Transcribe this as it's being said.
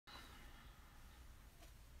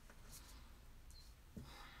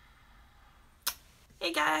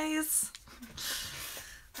Hey guys!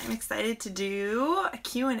 I'm excited to do a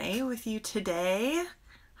Q&A with you today.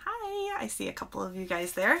 Hi, I see a couple of you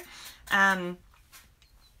guys there. I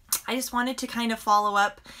just wanted to kind of follow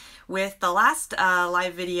up with the last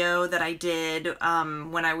live video that I did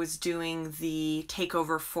when I was doing the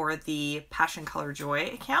takeover for the Passion Color Joy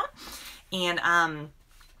account. And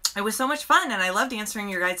it was so much fun and I loved answering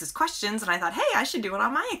your guys' questions, and I thought, hey, I should do it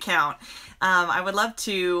on my account. I would love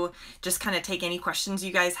to just kind of take any questions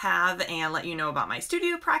you guys have and let you know about my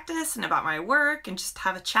studio practice and about my work and just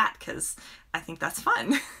have a chat, because I think that's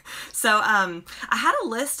fun. So I had a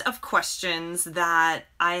list of questions that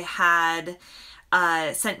I had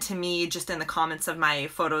sent to me just in the comments of my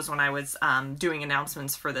photos when I was doing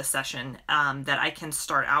announcements for this session, that I can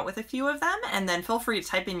start out with a few of them, and then feel free to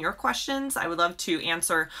type in your questions. I would love to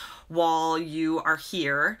answer while you are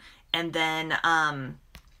here, and then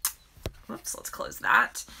whoops, let's close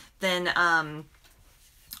that. Then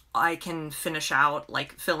I can finish out,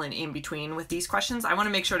 like fill in between with these questions. I want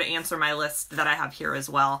to make sure to answer my list that I have here as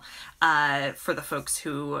well for the folks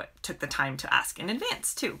who took the time to ask in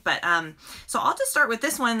advance too. But so I'll just start with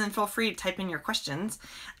this one, and then feel free to type in your questions.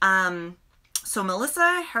 So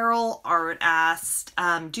Melissa Harrell Art asked,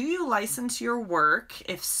 do you license your work?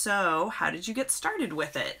 If so, how did you get started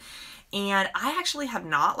with it? And I actually have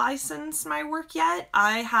not licensed my work yet.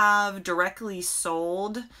 I have directly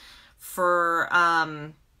sold for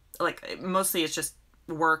like mostly it's just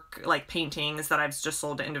work like paintings that I've just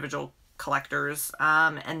sold to individual collectors,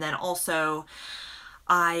 and then also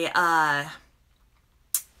I've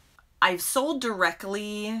sold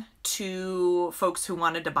directly to folks who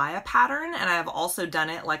wanted to buy a pattern, and I've also done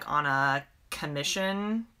it like on a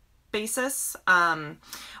commission basis,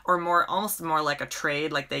 or almost more like a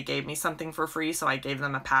trade. Like they gave me something for free, so I gave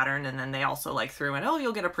them a pattern, and then they also like threw in, oh,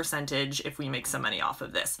 you'll get a percentage if we make some money off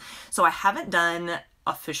of this. So I haven't done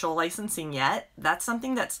official licensing yet. That's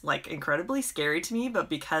something that's like incredibly scary to me, but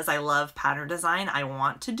because I love pattern design, I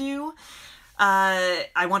want to do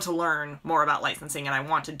I want to learn more about licensing, and I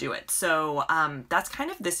want to do it. So that's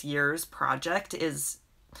kind of this year's project, is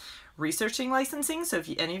researching licensing. So if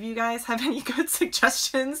any of you guys have any good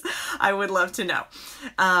suggestions, I would love to know.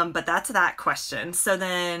 But that's that question. So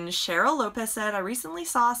then Cheryl Lopez said, I recently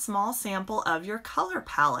saw a small sample of your color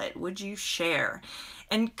palette. Would you share?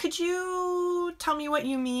 And could you tell me what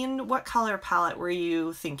you mean? What color palette were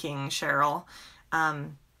you thinking, Cheryl?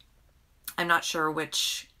 I'm not sure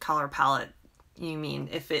which color palette you mean.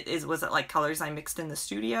 If it is, was it like colors I mixed in the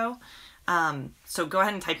studio? So go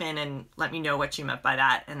ahead and type in and let me know what you meant by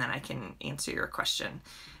that, and then I can answer your question.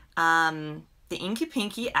 The Inky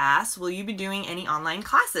Pinky asks, will you be doing any online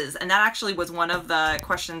classes? And that actually was one of the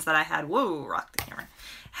questions that I had, whoa, rock the camera,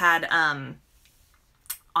 had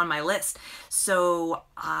on my list. So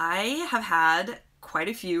I have had quite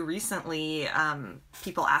a few recently,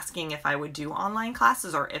 people asking if I would do online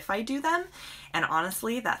classes or if I do them. And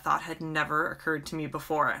honestly, that thought had never occurred to me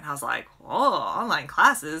before. And I was like, oh, online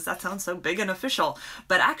classes, that sounds so big and official.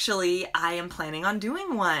 But actually, I am planning on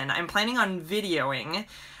doing one. I'm planning on videoing.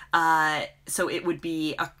 So it would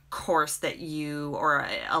be a course that you, or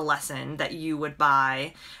a lesson that you would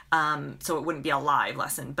buy. So it wouldn't be a live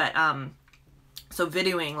lesson, but so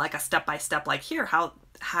videoing like a step-by-step, like here, how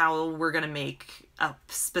we're going to make a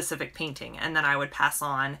specific painting. And then I would pass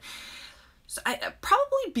on, so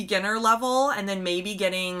probably beginner level, and then maybe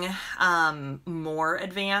getting more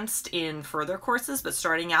advanced in further courses. But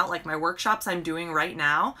starting out, like my workshops I'm doing right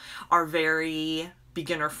now are very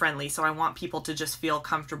beginner friendly. So I want people to just feel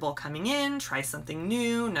comfortable coming in, try something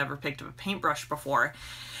new, never picked up a paintbrush before.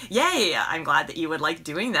 Yay! I'm glad that you would like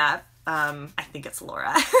doing that. I think it's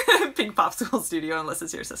Laura, Pink Popsicle Studio, unless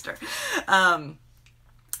it's your sister.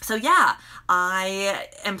 So yeah, I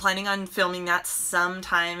am planning on filming that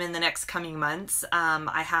sometime in the next coming months.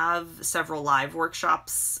 I have several live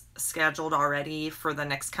workshops scheduled already for the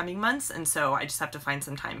next coming months, and so I just have to find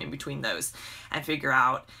some time in between those and figure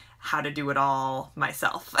out how to do it all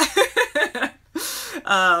myself.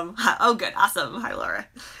 Oh good, awesome. Hi Laura.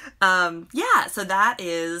 Yeah, so that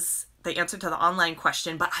is the answer to the online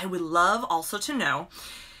question, but I would love also to know,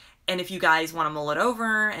 and if you guys want to mull it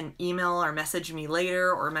over and email or message me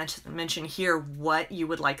later, or mention here what you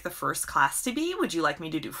would like the first class to be. Would you like me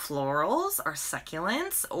to do florals or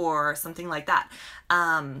succulents or something like that?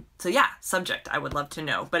 So yeah, subject, I would love to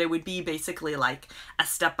know. But it would be basically like a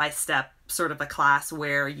step-by-step sort of a class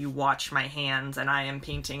where you watch my hands and I am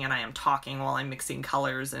painting and I am talking while I'm mixing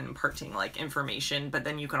colors and imparting like information, but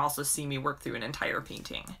then you can also see me work through an entire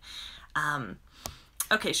painting.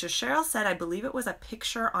 Okay, so Cheryl said, I believe it was a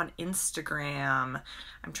picture on Instagram.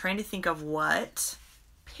 I'm trying to think of what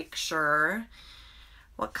picture.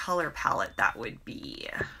 what color palette that would be.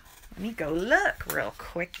 Let me go look real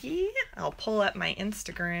quickie. I'll pull up my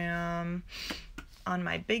Instagram on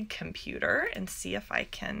my big computer and see if I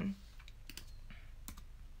can.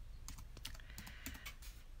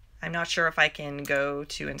 I'm not sure if I can go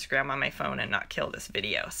to Instagram on my phone and not kill this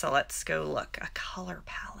video. So let's go look. A color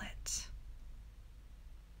palette.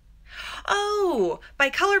 Oh, by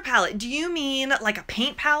color palette, do you mean like a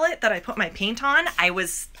paint palette that I put my paint on? I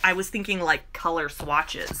was thinking like color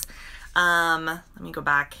swatches. Let me go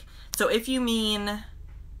back. So if you mean a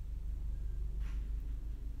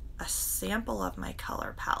sample of my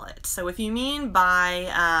color palette. So if you mean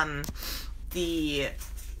by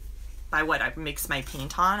by what I mix my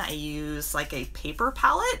paint on, I use like a paper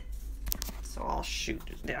palette. So I'll shoot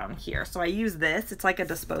it down here. So I use this. It's like a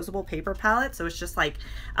disposable paper palette. So it's just like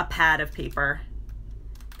a pad of paper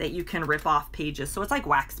that you can rip off pages. So it's like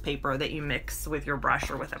wax paper that you mix with your brush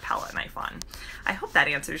or with a palette knife on. I hope that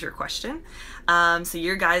answers your question. So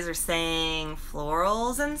your guys are saying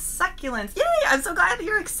florals and succulents. Yay! I'm so glad that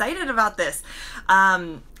you're excited about this.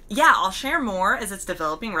 Yeah, I'll share more as it's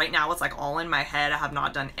developing. Right now it's like all in my head. I have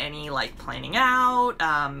not done any like planning out.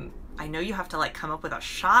 I know you have to like come up with a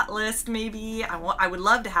shot list maybe. I would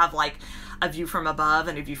love to have like a view from above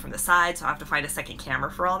and a view from the side, so I have to find a second camera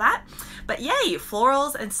for all that. But yay,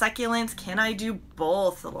 florals and succulents, can I do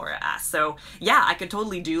both? Laura asked. So yeah, I could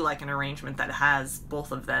totally do like an arrangement that has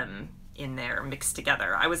both of them in there mixed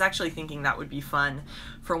together. I was actually thinking that would be fun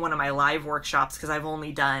for one of my live workshops because I've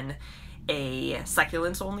only done a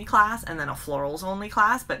succulents only class and then a florals only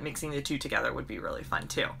class, but mixing the two together would be really fun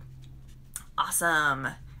too. Awesome.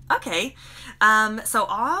 Okay, so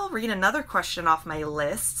I'll read another question off my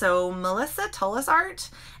list. So Melissa Tullisart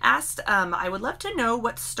asked, I would love to know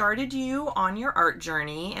what started you on your art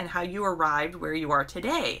journey and how you arrived where you are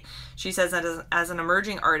today. She says that as an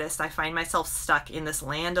emerging artist, I find myself stuck in this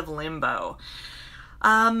land of limbo.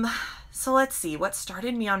 So let's see, what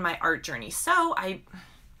started me on my art journey? So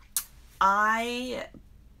I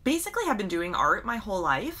basically have been doing art my whole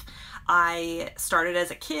life. I started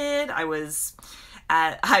as a kid.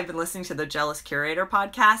 I've been listening to the Jealous Curator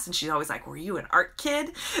podcast, and she's always like, were you an art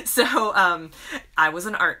kid? So I was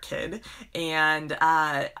an art kid, and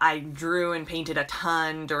I drew and painted a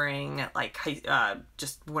ton during like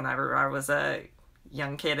just whenever I was a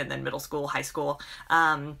young kid, and then middle school, high school,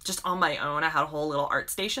 just on my own. I had a whole little art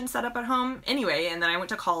station set up at home. Anyway, and then I went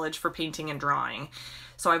to college for painting and drawing.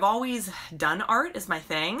 So I've always done art as my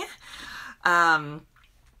thing.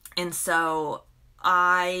 And so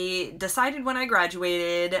I decided when I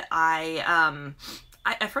graduated, at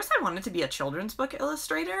first I wanted to be a children's book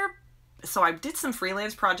illustrator. So I did some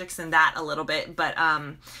freelance projects in that a little bit, but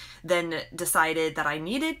then decided that I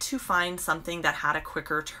needed to find something that had a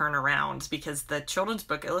quicker turnaround, because the children's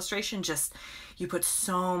book illustration, just, you put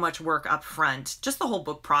so much work up front. Just the whole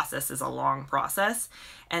book process is a long process.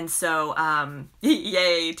 And so,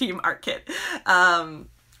 yay, Team Art Kit.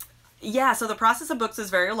 Yeah, so the process of books is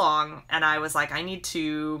very long, and I was like, I need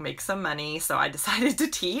to make some money, so I decided to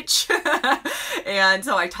teach. And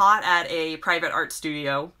so I taught at a private art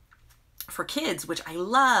studio for kids, which I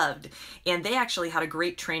loved. And they actually had a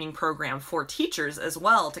great training program for teachers as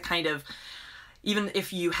well, to kind of, even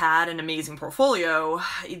if you had an amazing portfolio,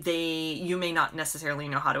 you may not necessarily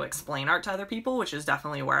know how to explain art to other people, which is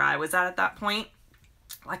definitely where I was at that point.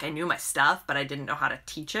 Like, I knew my stuff, but I didn't know how to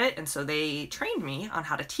teach it. And so they trained me on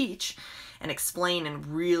how to teach and explain and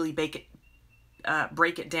really break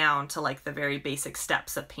it down to like the very basic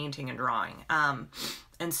steps of painting and drawing.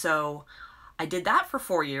 And so I did that for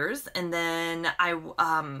 4 years. And then I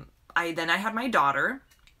had my daughter,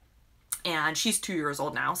 and she's 2 years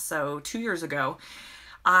old now. So 2 years ago,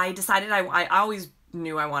 I decided I always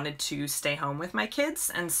knew I wanted to stay home with my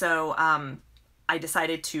kids. And so, I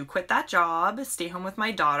decided to quit that job, stay home with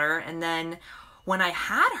my daughter, and then when I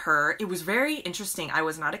had her, it was very interesting. I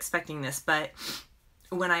was not expecting this, but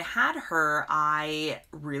when I had her, I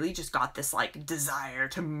really just got this like desire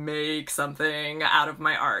to make something out of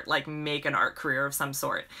my art, like make an art career of some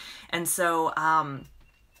sort. And so I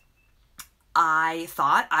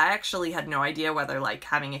actually had no idea whether like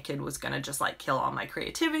having a kid was gonna just like kill all my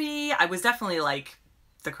creativity. I was definitely like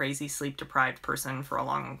the crazy sleep deprived person for a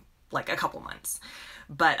couple months.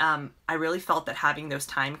 But I really felt that having those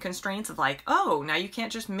time constraints of like, oh, now you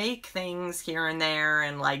can't just make things here and there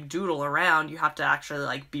and like doodle around. You have to actually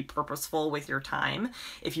like be purposeful with your time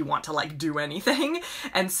if you want to like do anything.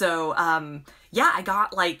 And so, yeah, I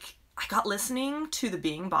got listening to the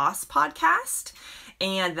Being Boss podcast,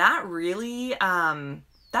 and that really,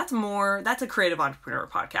 that's a creative entrepreneur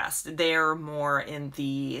podcast. They're more in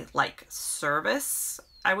the like service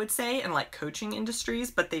I would say, and like coaching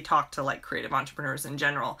industries, but they talk to like creative entrepreneurs in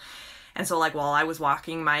general. And so like while I was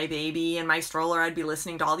walking my baby in my stroller, I'd be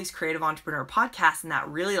listening to all these creative entrepreneur podcasts, and that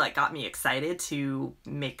really like got me excited to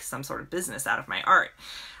make some sort of business out of my art.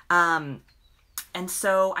 And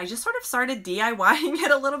so I just sort of started DIYing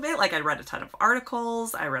it a little bit. Like I read a ton of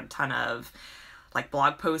articles, I read a ton of like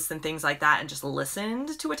blog posts and things like that, and just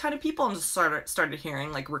listened to a ton of people, and just started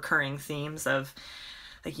hearing like recurring themes of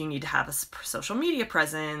like you need to have a social media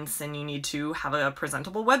presence, and you need to have a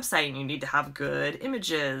presentable website, and you need to have good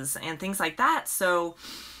images and things like that. So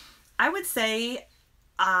I would say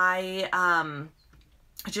I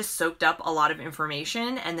just soaked up a lot of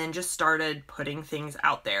information and then just started putting things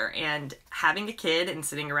out there. And having a kid and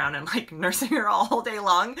sitting around and like nursing her all day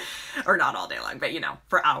long, or not all day long, but you know,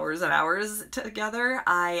 for hours and hours together,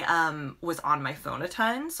 I was on my phone a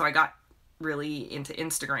ton. So I got really into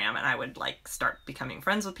Instagram, and I would like start becoming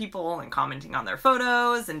friends with people and commenting on their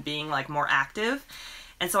photos and being like more active.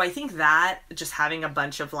 And so I think that just having a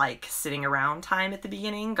bunch of like sitting around time at the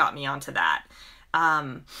beginning got me onto that.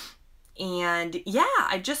 And yeah,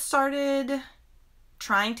 I just started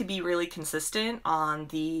trying to be really consistent on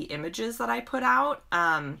the images that I put out.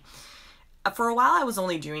 For a while I was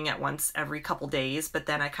only doing it once every couple days, but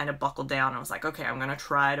then I kind of buckled down. I was like, okay, I'm going to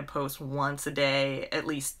try to post once a day, at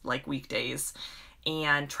least like weekdays,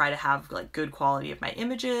 and try to have like good quality of my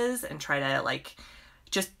images and try to like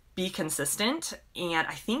just be consistent. And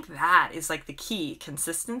I think that is like the key,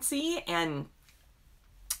 consistency. And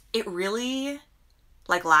it really,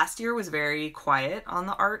 like last year was very quiet on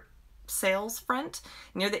the art sales front.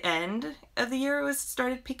 Near the end of the year it was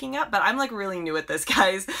started picking up, but I'm like really new at this,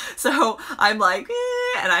 guys, so I'm like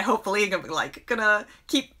and I hopefully am like gonna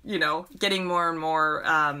keep, you know, getting more and more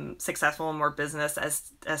successful and more business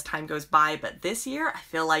as time goes by. But this year I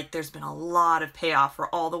feel like there's been a lot of payoff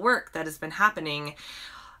for all the work that has been happening,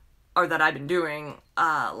 or that I've been doing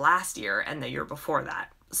last year and the year before that.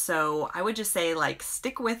 So I would just say like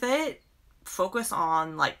stick with it, focus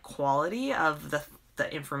on like quality of the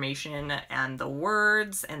information and the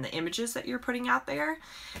words and the images that you're putting out there,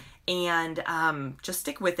 and just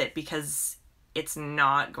stick with it, because it's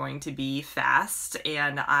not going to be fast.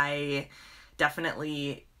 And I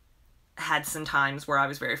definitely had some times where I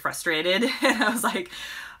was very frustrated and I was like,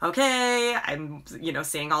 okay, I'm, you know,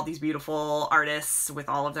 seeing all these beautiful artists with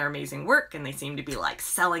all of their amazing work, and they seem to be like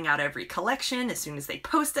selling out every collection as soon as they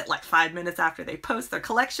post it, like 5 minutes after they post their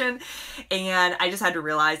collection. And I just had to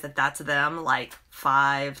realize that that's them like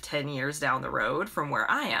 5-10 years down the road from where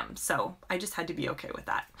I am. So I just had to be okay with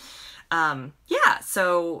that. Yeah,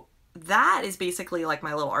 so that is basically like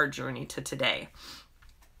my little art journey to today.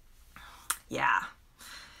 Yeah.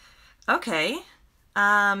 Okay.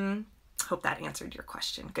 Hope that answered your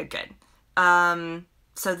question. Good.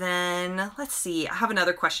 So then let's see. I have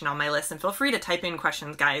another question on my list, and feel free to type in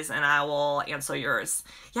questions, guys, and I will answer yours.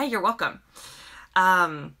 Yeah, you're welcome.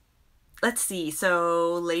 Let's see.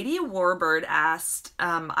 So Lady Warbird asked,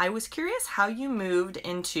 I was curious how you moved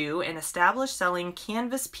into and established selling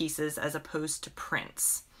canvas pieces as opposed to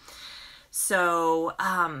prints. So,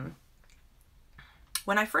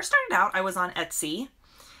 when I first started out, I was on Etsy,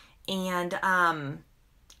 and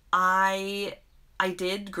I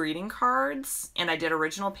did greeting cards, and I did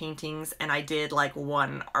original paintings, and I did like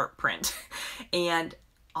one art print. And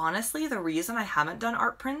honestly, the reason I haven't done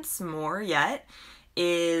art prints more yet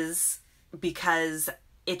is because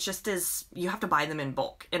it just is, you have to buy them in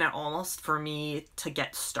bulk, and it almost, for me to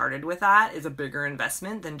get started with that, is a bigger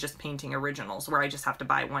investment than just painting originals, where I just have to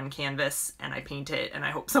buy one canvas and I paint it and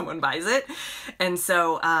I hope someone buys it. And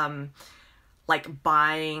so like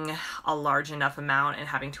buying a large enough amount and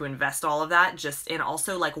having to invest all of that, just, and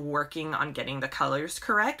also like working on getting the colors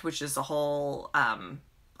correct, which is a whole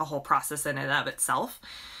process in and of itself.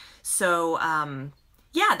 So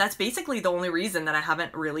yeah, that's basically the only reason that I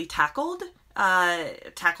haven't really tackled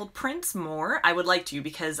prints more. I would like to,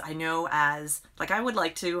 because I know I would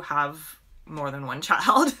like to have more than one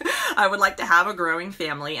child. I would like to have a growing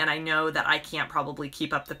family, and I know that I can't probably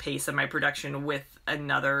keep up the pace of my production with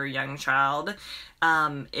another young child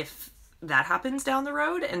if that happens down the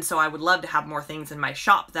road. And so I would love to have more things in my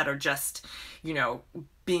shop that are just, you know,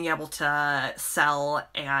 being able to sell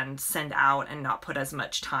and send out and not put as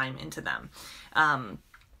much time into them.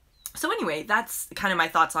 So anyway, that's kind of my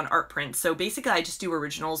thoughts on art prints. So basically I just do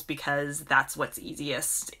originals because that's what's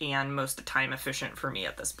easiest and most time efficient for me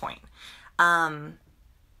at this point.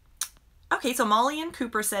 Okay, so Molly and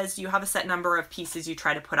Cooper says, do you have a set number of pieces you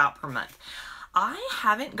try to put out per month? I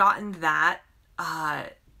haven't gotten that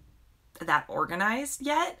organized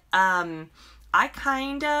yet. I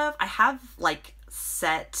have like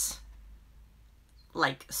set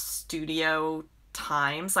like studio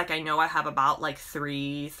times. Like I know I have about like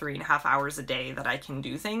 3.5 hours a day that I can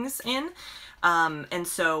do things in. And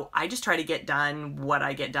so I just try to get done what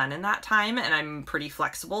I get done in that time, and I'm pretty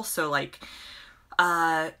flexible. So like,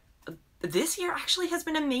 this year actually has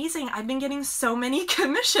been amazing. I've been getting so many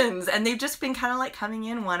commissions, and they've just been kind of like coming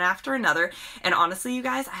in one after another. And honestly, you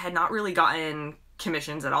guys, I had not really gotten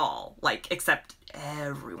commissions at all, like except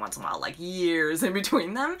every once in a while, like years in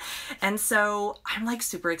between them. And so I'm like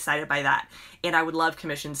super excited by that. And I would love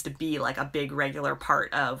commissions to be like a big regular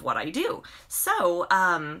part of what I do. So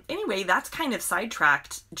anyway, that's kind of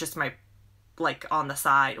sidetracked just my, like on the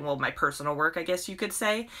side, well, my personal work, I guess you could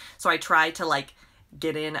say. So I try to like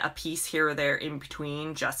get in a piece here or there in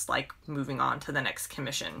between, just like moving on to the next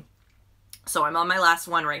commission. So I'm on my last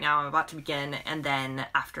one right now. I'm about to begin. And then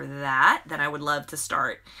after that, then I would love to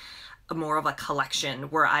start more of a collection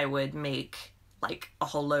where I would make like a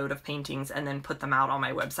whole load of paintings and then put them out on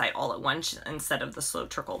my website all at once instead of the slow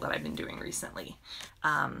trickle that I've been doing recently.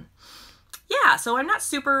 Yeah, so I'm not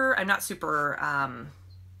super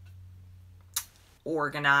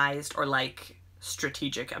organized or like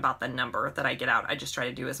strategic about the number that I get out. I just try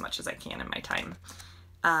to do as much as I can in my time.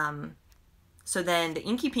 So then the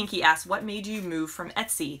Inky Pinky asks, what made you move from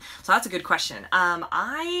Etsy? So that's a good question.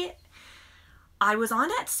 I was on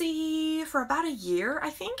Etsy for about a year,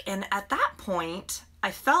 I think. And at that point,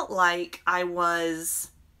 I felt like I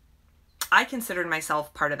considered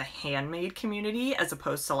myself part of the handmade community as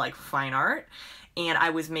opposed to like fine art. And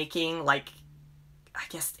I was making like, I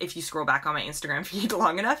guess if you scroll back on my Instagram feed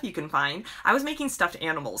long enough, you can find, I was making stuffed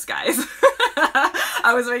animals, guys.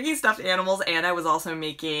 I was making stuffed animals, and I was also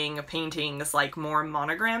making paintings, like more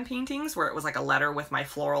monogram paintings where it was like a letter with my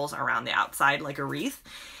florals around the outside, like a wreath.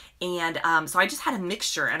 And so I just had a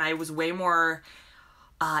mixture, and I was way more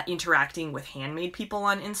interacting with handmade people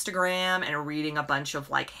on Instagram and reading a bunch of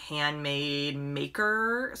like handmade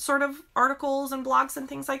maker sort of articles and blogs and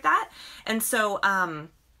things like that. And so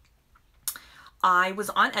I was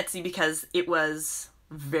on Etsy because it was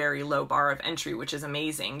very low bar of entry, which is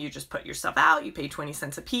amazing. You just put your stuff out, you pay 20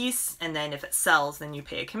 cents a piece, and then if it sells, then you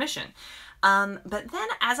pay a commission. But then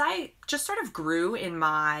as I just sort of grew in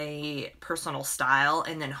my personal style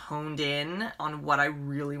and then honed in on what I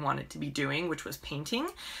really wanted to be doing, which was painting,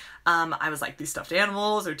 I was like, these stuffed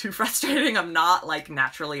animals are too frustrating. I'm not like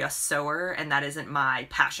naturally a sewer, and that isn't my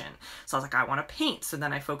passion. So I was like, I want to paint. So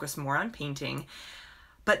then I focused more on painting.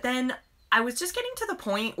 But then I was just getting to the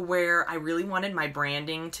point where I really wanted my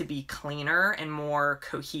branding to be cleaner and more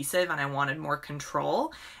cohesive, and I wanted more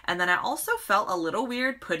control. And then I also felt a little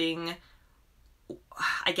weird putting,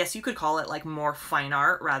 I guess you could call it like more fine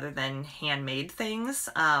art rather than handmade things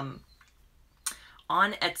on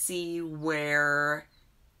Etsy, where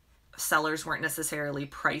sellers weren't necessarily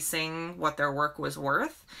pricing what their work was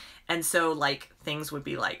worth. And so like things would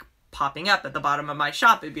be like popping up at the bottom of my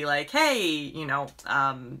shop. It'd be like, hey, you know,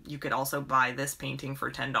 you could also buy this painting for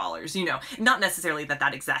 $10, you know, not necessarily that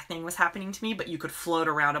that exact thing was happening to me, but you could float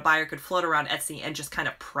around, a buyer could float around Etsy and just kind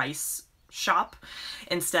of price shop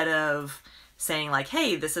instead of saying like,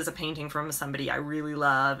 hey, this is a painting from somebody I really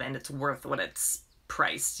love and it's worth what it's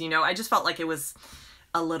priced. You know, I just felt like it was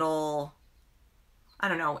a little, I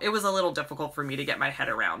don't know, it was a little difficult for me to get my head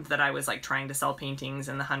around that I was like trying to sell paintings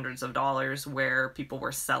in the hundreds of dollars where people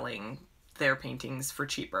were selling their paintings for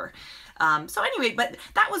cheaper. So anyway, but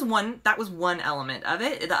that was one element of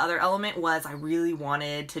it. The other element was I really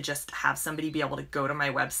wanted to just have somebody be able to go to my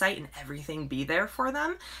website and everything be there for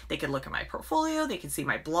them. They could look at my portfolio, they could see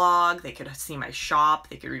my blog, they could see my shop,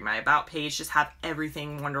 they could read my about page, just have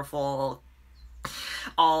everything wonderful,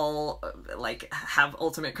 all like have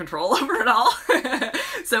ultimate control over it all.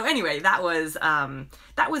 So anyway, that was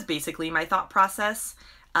basically my thought process.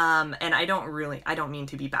 And I don't mean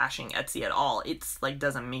to be bashing Etsy at all. It's like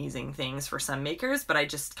does amazing things for some makers, but I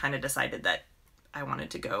just kind of decided that I wanted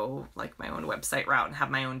to go like my own website route and have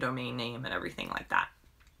my own domain name and everything like that.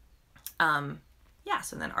 Yeah,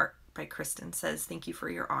 so then Art by Kristen says, thank you for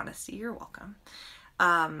your honesty. You're welcome.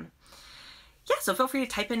 Yeah, so feel free to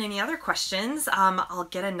type in any other questions. I'll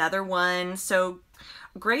get another one. So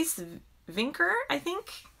Grace Vinker, I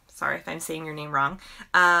think. Sorry if I'm saying your name wrong.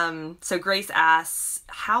 So Grace asks,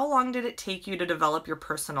 how long did it take you to develop your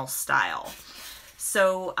personal style?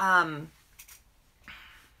 So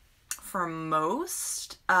for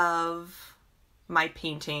most of my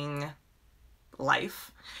painting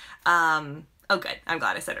life, oh good, I'm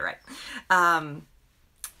glad I said it right.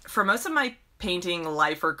 For most of my painting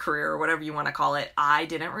life or career or whatever you want to call it, I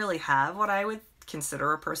didn't really have what I would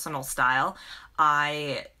consider a personal style.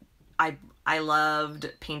 I I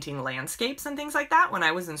loved painting landscapes and things like that when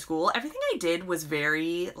I was in school. Everything I did was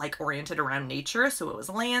very like oriented around nature. So it was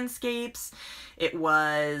landscapes, it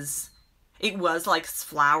was like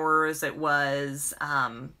flowers, it was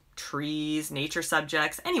trees, nature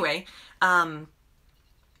subjects. Anyway,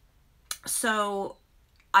 so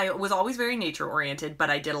I was always very nature oriented, but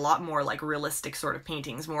I did a lot more like realistic sort of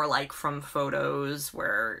paintings, more like from photos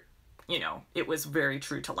where, you know, it was very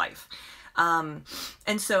true to life. And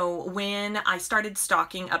so when I started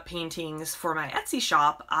stocking up paintings for my Etsy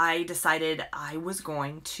shop, I decided I was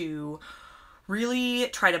going to really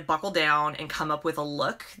try to buckle down and come up with a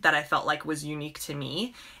look that I felt like was unique to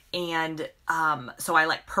me. And so I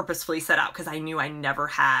like purposefully set out, because I knew I never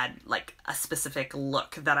had like a specific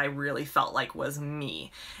look that I really felt like was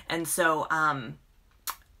me. And so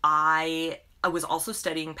I was also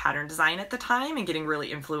studying pattern design at the time and getting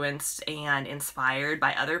really influenced and inspired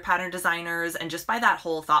by other pattern designers, and just by that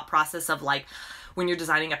whole thought process of like, when you're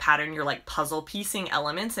designing a pattern, you're like puzzle piecing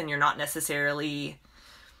elements, and you're not necessarily,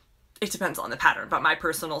 it depends on the pattern, but my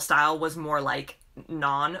personal style was more like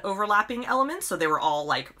non-overlapping elements, so they were all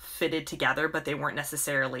like fitted together, but they weren't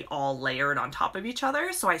necessarily all layered on top of each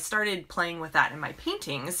other. So I started playing with that in my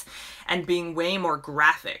paintings and being way more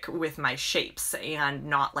graphic with my shapes, and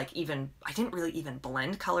not like I didn't really even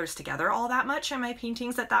blend colors together all that much in my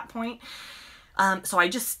paintings at that point. So I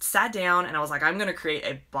just sat down and I was like, I'm going to create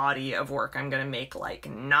a body of work. I'm going to make like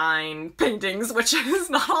 9 paintings, which is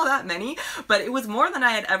not all that many, but it was more than I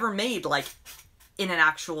had ever made like in an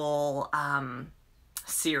actual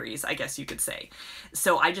series, I guess you could say.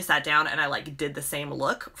 So I just sat down and I like did the same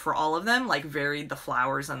look for all of them, like varied the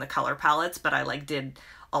flowers and the color palettes, but I like did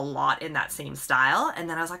a lot in that same style. And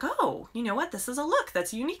then I was like, oh, you know what? This is a look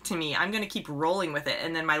that's unique to me. I'm going to keep rolling with it.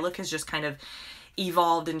 And then my look has just kind of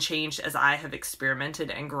evolved and changed as I have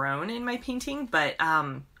experimented and grown in my painting. But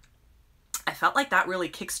I felt like that really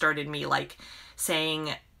kickstarted me, like saying,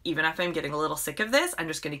 even if I'm getting a little sick of this, I'm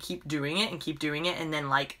just going to keep doing it and keep doing it, and then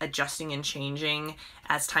like adjusting and changing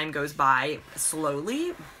as time goes by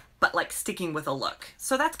slowly, but like sticking with a look.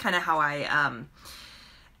 So that's kind of how I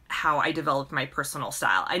developed my personal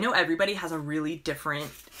style. I know everybody has a really different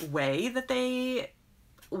way that they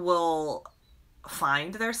will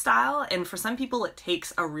find their style, and for some people it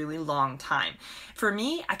takes a really long time. For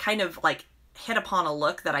me, I kind of like hit upon a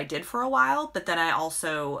look that I did for a while, but then I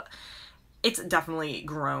also, it's definitely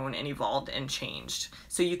grown and evolved and changed.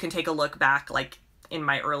 So you can take a look back like in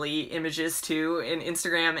my early images too in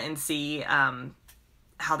Instagram and see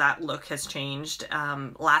how that look has changed.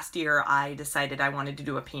 Last year I decided I wanted to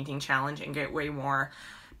do a painting challenge and get way more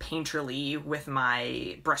painterly with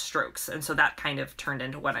my brush strokes, and so that kind of turned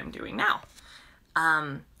into what I'm doing now.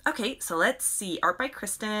 Okay, so let's see. Art by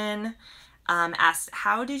Kristen asked,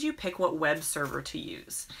 how did you pick what web server to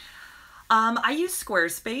use? I use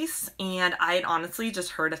Squarespace, and I had honestly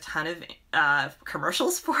just heard a ton of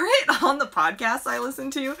commercials for it on the podcasts I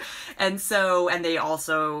listen to. And they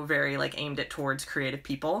also very like aimed it towards creative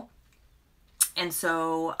people. And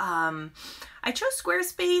so I chose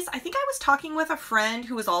Squarespace. I think I was talking with a friend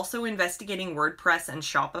who was also investigating WordPress and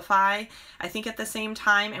Shopify, I think at the same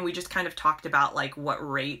time. And we just kind of talked about like what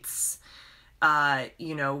rates,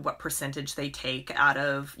 you know, what percentage they take out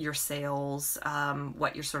of your sales,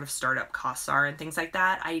 what your sort of startup costs are and things like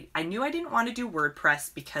that. I knew I didn't want to do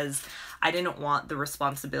WordPress because I didn't want the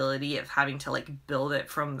responsibility of having to like build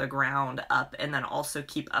it from the ground up and then also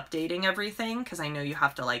keep updating everything, because I know you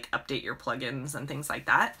have to like update your plugins and things like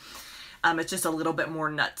that. It's just a little bit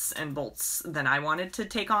more nuts and bolts than I wanted to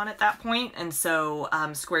take on at that point. And so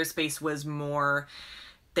Squarespace was more,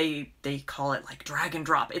 they call it like drag and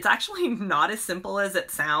drop. It's actually not as simple as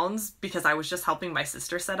it sounds, because I was just helping my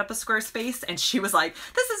sister set up a Squarespace and she was like,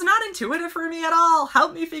 this is not intuitive for me at all.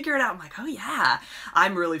 Help me figure it out. I'm like, oh yeah,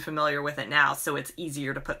 I'm really familiar with it now, so it's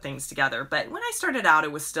easier to put things together. But when I started out,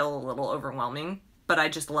 it was still a little overwhelming, but I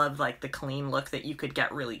just loved like the clean look that you could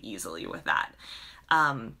get really easily with that.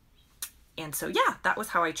 And so yeah, that was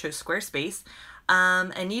how I chose Squarespace.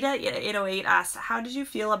 Anita808 asked, how did you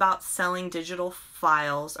feel about selling digital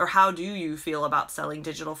files, or how do you feel about selling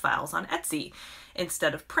digital files on Etsy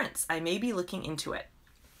instead of prints? I may be looking into it.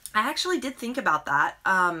 I actually did think about that.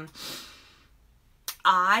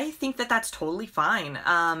 I think that that's totally fine.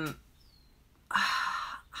 Why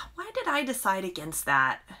did I decide against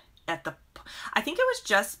that I think it was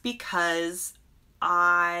just because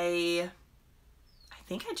I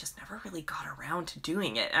think I just never really got around to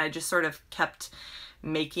doing it. I just sort of kept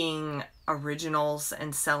making originals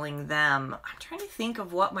and selling them. I'm trying to think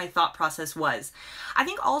of what my thought process was. I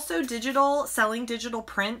think also selling digital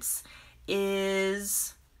prints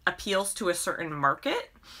appeals to a certain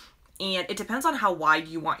market. And it depends on how wide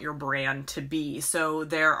you want your brand to be. So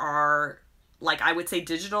there are, like, I would say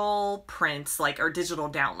digital prints, like, or digital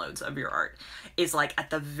downloads of your art is like at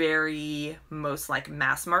the very most like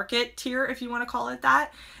mass market tier, if you want to call it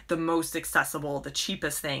that. The most accessible, the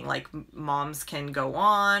cheapest thing. Like, moms can go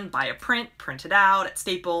on, buy a print it out at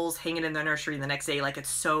Staples, hang it in their nursery the next day. Like, it's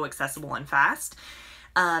so accessible and fast,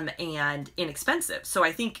 and inexpensive. So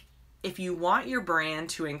I think if you want your brand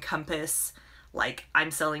to encompass, like,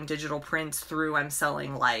 I'm selling digital prints through, I'm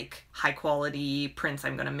selling like high quality prints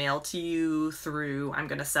I'm going to mail to you, through I'm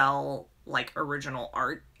going to sell like original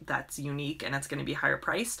art that's unique and it's going to be higher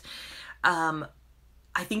priced.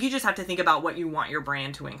 I think you just have to think about what you want your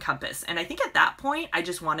brand to encompass. And I think at that point, I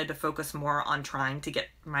just wanted to focus more on trying to get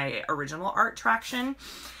my original art traction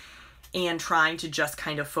and trying to just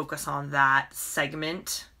kind of focus on that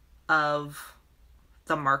segment of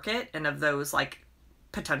the market and of those like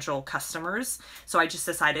potential customers. So I just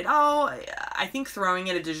decided, I think throwing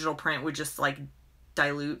in a digital print would just like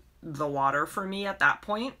dilute the water for me at that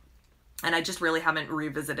point. And I just really haven't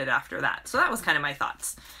revisited after that. So that was kind of my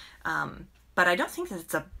thoughts. But I don't think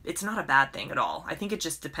that it's not a bad thing at all. I think it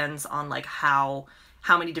just depends on like how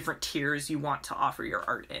many different tiers you want to offer your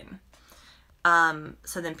art in.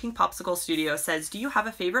 So then Pink Popsicle Studio says, do you have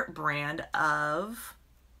a favorite brand of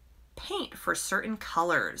paint for certain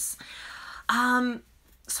colors?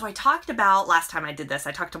 So I talked about, last time I did this,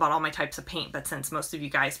 I talked about all my types of paint, but since most of you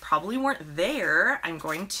guys probably weren't there, I'm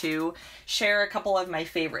going to share a couple of my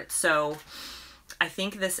favorites. So I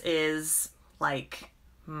think this is like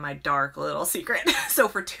my dark little secret. So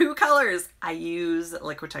for 2 colors, I use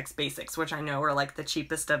Liquitex Basics, which I know are like the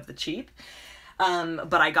cheapest of the cheap.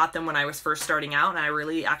 But I got them when I was first starting out, and I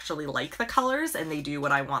really actually like the colors, and they do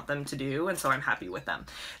what I want them to do, and so I'm happy with them.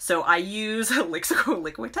 So I use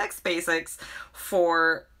Liquitex Basics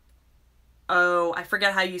for, I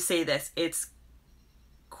forget how you say this. It's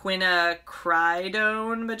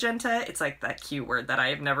quinacridone magenta. It's like that cute word that I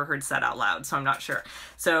have never heard said out loud, so I'm not sure.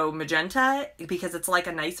 So magenta, because it's like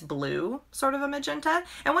a nice blue, sort of a magenta.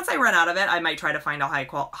 And once I run out of it, I might try to find a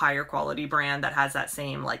higher quality brand that has that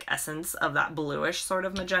same like essence of that bluish sort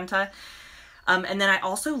of magenta. And then I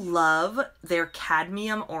also love their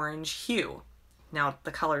cadmium orange hue. Now the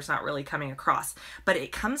color's not really coming across, but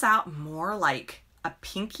it comes out more like a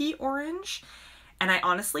pinky orange. And I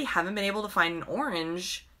honestly haven't been able to find an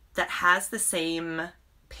orange that has the same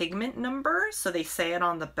pigment number. So they say it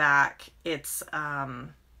on the back. It's,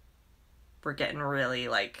 we're getting really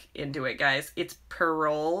like into it, guys. It's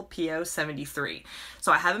Perol PO73.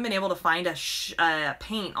 So I haven't been able to find a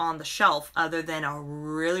paint on the shelf other than a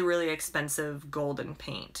really, really expensive golden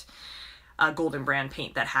paint. Golden brand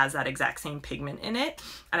paint that has that exact same pigment in it.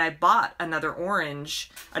 And I bought another orange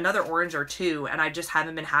or two, and I just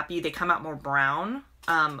haven't been happy. They come out more brown,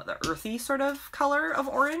 the earthy sort of color of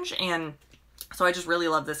orange. And so I just really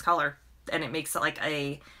love this color, and it makes it like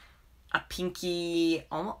a pinky,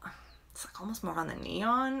 it's like almost more on the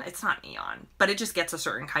neon. It's not neon, but it just gets a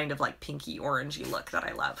certain kind of like pinky orangey look that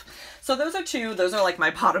I love. So those are 2. Those are like my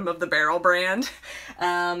bottom of the barrel brand.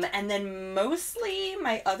 And then mostly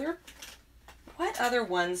my what other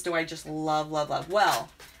ones do I just love? Well,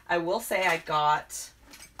 I will say I got,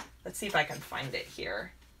 let's see if I can find it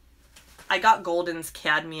here. I got Golden's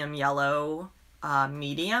Cadmium Yellow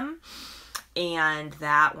Medium, and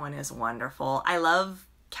that one is wonderful. I love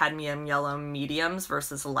Cadmium Yellow Mediums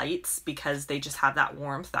versus lights because they just have that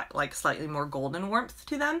warmth, that like slightly more golden warmth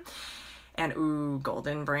to them. And ooh,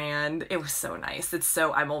 Golden brand, it was so nice.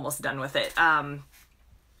 I'm almost done with it.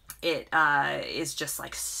 It is just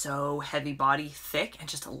like so heavy body thick, and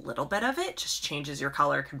just a little bit of it just changes your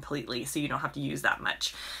color completely, so you don't have to use that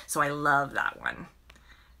much. So I love that one.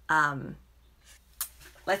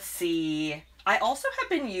 Let's see. I also have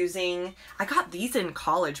been using, I got these in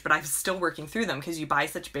college, but I'm still working through them because you buy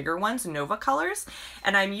such bigger ones, Nova Colors.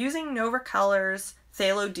 And I'm using Nova Colors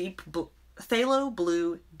Phthalo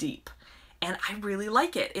Blue Deep. And I really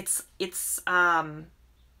like it. It's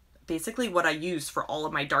basically what I use for all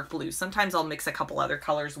of my dark blues. Sometimes I'll mix a couple other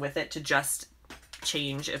colors with it to just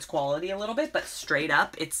change its quality a little bit, but straight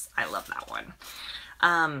up, I love that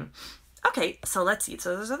one. Okay, so let's see.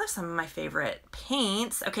 So those are some of my favorite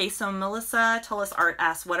paints. Okay, so Melissa Tullis Art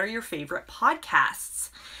asks, what are your favorite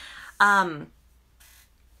podcasts?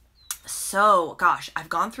 So gosh, I've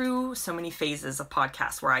gone through so many phases of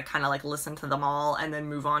podcasts where I kind of like listen to them all and then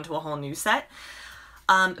move on to a whole new set.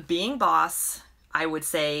 Being Boss, I would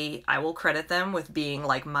say I will credit them with being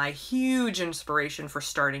like my huge inspiration for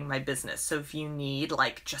starting my business. So if you need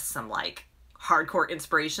like just some like hardcore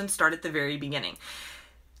inspiration, start at the very beginning.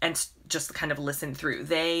 and just kind of listen through.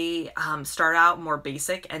 They start out more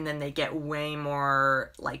basic, and then they get way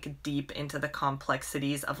more like deep into the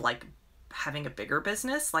complexities of like having a bigger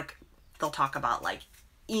business. Like they'll talk about like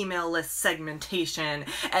email list segmentation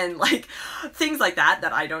and like things like that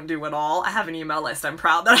I don't do at all. I have an email list. I'm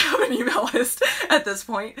proud that I have an email list at this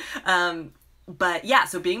point. But yeah,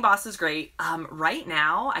 so Being Boss is great. Right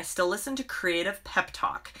now, I still listen to Creative Pep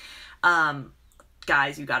Talk.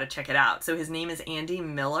 Guys, you got to check it out. So his name is Andy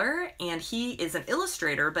Miller, and he is an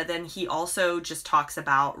illustrator, but then he also just talks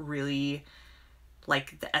about really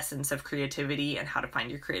like the essence of creativity and how to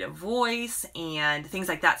find your creative voice and things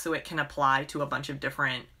like that, so it can apply to a bunch of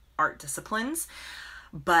different art disciplines.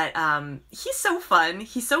 But he's so fun,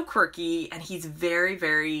 he's so quirky, and he's very,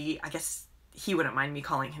 very, I guess he wouldn't mind me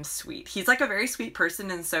calling him sweet. He's like a very sweet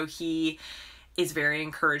person, and so he is very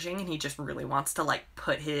encouraging, and he just really wants to like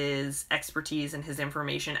put his expertise and his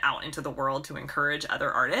information out into the world to encourage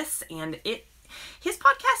other artists. And his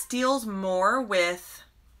podcast deals more with,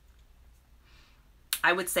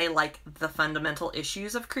 I would say, like the fundamental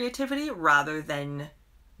issues of creativity rather than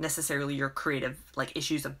necessarily your creative like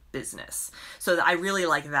issues of business. So I really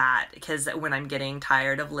like that, because when I'm getting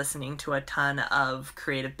tired of listening to a ton of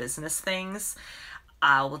creative business things,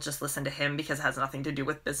 I will just listen to him, because it has nothing to do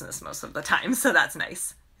with business most of the time. So that's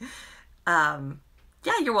nice. Yeah,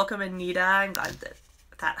 you're welcome, Anita. I'm glad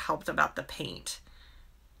that helped about the paint.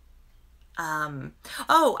 Oh,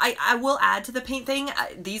 I will add to the paint thing.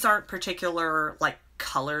 These aren't particular like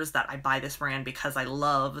colors that I buy this brand because I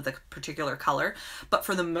love the particular color, but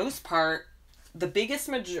for the most part, the biggest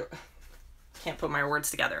can't put my words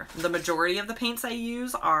together. The majority of the paints I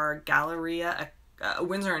use are Galleria,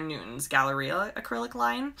 Winsor & Newton's Galleria acrylic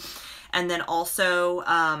line, and then also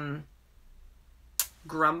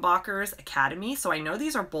Grumbacher's Academy. So I know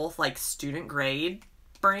these are both like student grade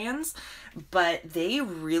brands, but they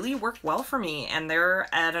really work well for me, and they're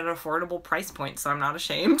at an affordable price point, so I'm not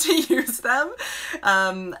ashamed to use them.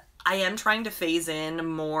 I am trying to phase in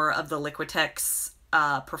more of the Liquitex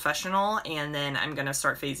Professional, and then I'm going to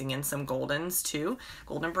start phasing in some Goldens too,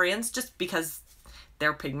 Golden brands, just because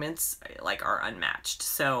their pigments like are unmatched.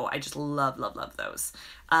 So I just love, love, love those.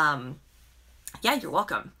 Yeah, you're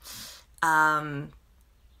welcome.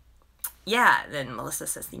 Yeah, then Melissa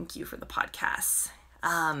says, thank you for the podcasts.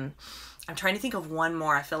 I'm trying to think of one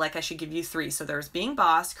more. I feel like I should give you 3. So there's Being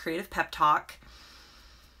Boss, Creative Pep Talk.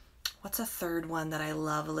 What's a third one that I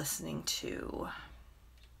love listening to?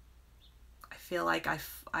 I feel like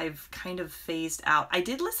I've kind of phased out. I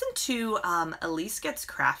did listen to Elise Gets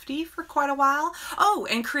Crafty for quite a while. Oh,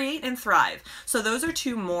 and Create and Thrive. So those are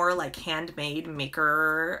 2 more like handmade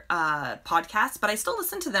maker podcasts, but I still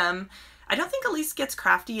listen to them. I don't think Elise Gets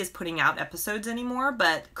Crafty is putting out episodes anymore,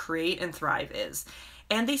 but Create and Thrive is.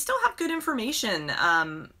 And they still have good information,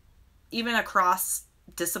 even across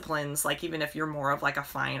disciplines. Like even if you're more of like a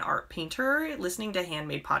fine art painter, listening to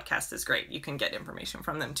handmade podcasts is great. You can get information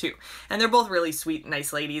from them too. And they're both really sweet,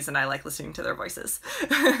 nice ladies, and I like listening to their voices.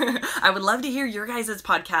 I would love to hear your guys'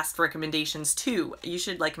 podcast recommendations too. You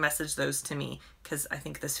should like message those to me, because I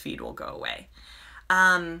think this feed will go away.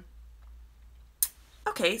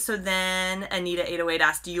 Okay, so then Anita808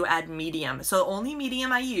 asked, do you add medium? So the only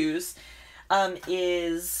medium I use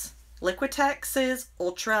is Liquitex's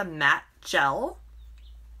Ultra Matte Gel.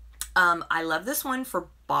 I love this one for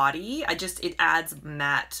body. It adds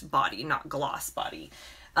matte body, not gloss body.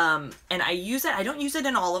 And I use it, I don't use it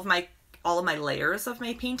in all of my layers of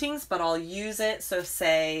my paintings, but I'll use it. So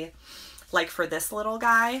say like for this little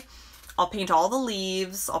guy, I'll paint all the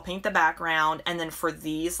leaves, I'll paint the background, and then for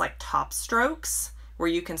these like top strokes, where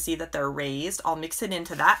you can see that they're raised, I'll mix it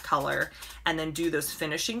into that color and then do those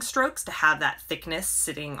finishing strokes to have that thickness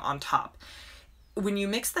sitting on top. When you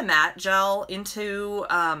mix the matte gel into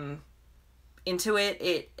the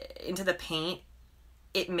paint,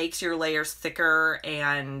 it makes your layers thicker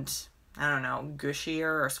and, I don't know, gushier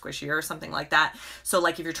or squishier or something like that. So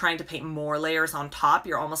like if you're trying to paint more layers on top,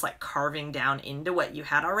 you're almost like carving down into what you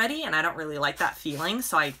had already, and I don't really like that feeling.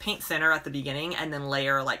 So I paint thinner at the beginning and then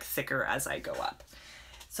layer like thicker as I go up.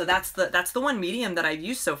 So that's the one medium that I've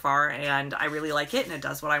used so far, and I really like it, and it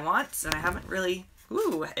does what I want, and I haven't really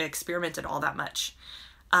experimented all that much.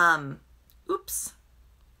 Oops,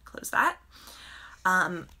 close that.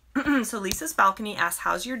 So Lisa's Balcony asks,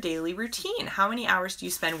 how's your daily routine? How many hours do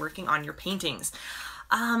you spend working on your paintings?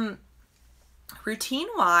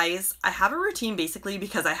 Routine-wise, I have a routine basically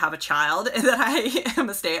because I have a child that I am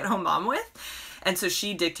a stay-at-home mom with, and so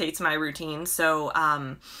she dictates my routine. So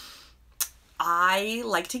I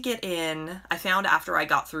like to get in. I found after I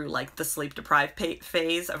got through like the sleep-deprived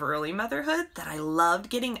phase of early motherhood that I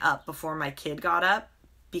loved getting up before my kid got up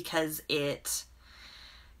because it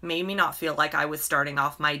made me not feel like I was starting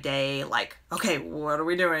off my day like, okay, what are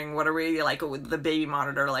we doing? What are we, like, with the baby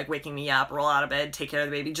monitor, like, waking me up, roll out of bed, take care of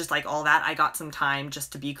the baby, just like all that. I got some time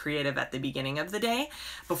just to be creative at the beginning of the day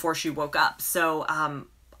before she woke up. So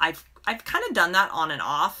I've kind of done that on and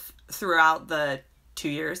off throughout the 2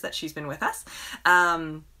 years that she's been with us.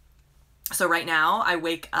 So right now I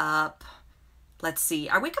wake up, let's see,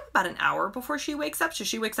 I wake up about an hour before she wakes up. So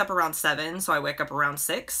she wakes up around 7, so I wake up around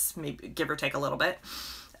 6, maybe give or take a little bit.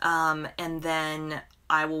 And then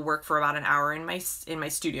I will work for about an hour in my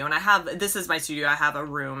studio. And this is my studio. I have a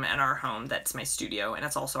room in our home that's my studio, and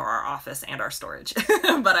it's also our office and our storage.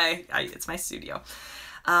 But it's my studio.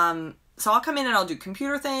 So I'll come in and I'll do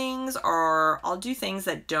computer things, or I'll do things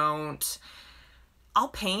that I'll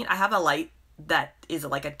paint. I have a light that is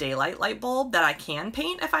like a daylight light bulb that I can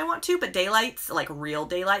paint if I want to, but daylight's, like, real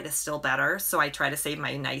daylight is still better. So I try to save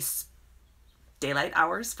my nice daylight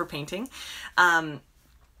hours for painting.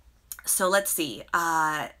 So let's see.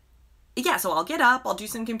 Yeah, so I'll get up, I'll do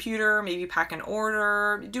some computer, maybe pack an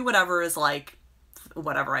order, do whatever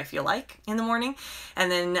I feel like in the morning.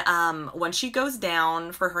 And then when she goes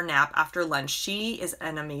down for her nap after lunch, she is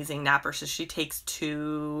an amazing napper. So she takes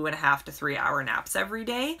 2.5 to 3 hour naps every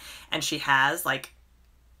day. And she has, like,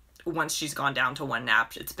 once she's gone down to one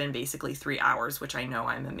nap, it's been basically 3 hours, which I know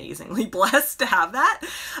I'm amazingly blessed to have that.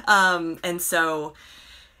 And so,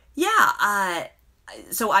 yeah,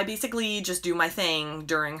 so I basically just do my thing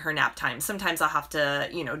during her nap time. Sometimes I'll have to,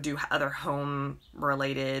 do other home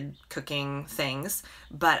related cooking things,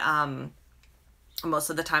 but most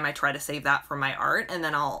of the time I try to save that for my art, and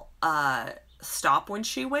then I'll stop when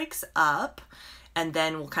she wakes up, and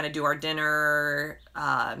then we'll kind of do our dinner,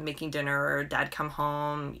 making dinner, dad come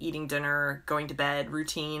home, eating dinner, going to bed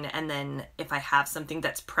routine. And then if I have something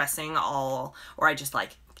that's pressing, or I just,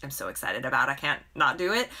 like, I'm so excited about, I can't not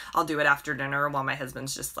do it, I'll do it after dinner while my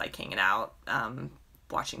husband's just, like, hanging out,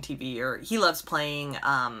 watching TV, or he loves playing,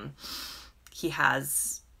 he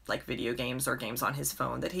has, like, video games or games on his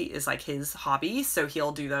phone that is, like, his hobby, so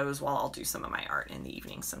he'll do those while I'll do some of my art in the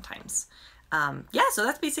evening sometimes. Yeah, so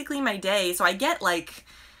that's basically my day. So I get, like,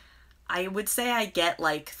 I would say I get,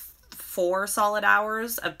 like, 4 solid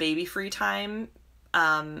hours of baby free time,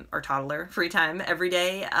 or toddler free time every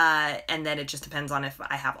day. And then it just depends on if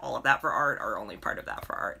I have all of that for art or only part of that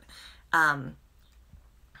for art.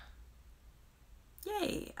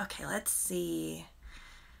 Yay. Okay, let's see.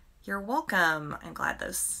 You're welcome. I'm glad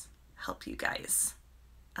those help you guys.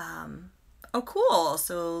 Oh, cool.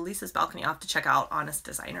 So Lisa's Balcony, I'll have to check out Honest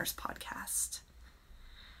Designers podcast.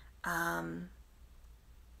 Oh,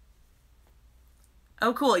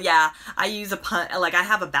 cool. Yeah, I use I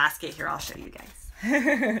have a basket here. I'll show you guys.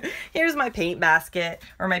 Here's my paint basket,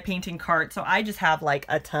 or my painting cart. So I just have, like,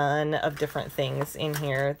 a ton of different things in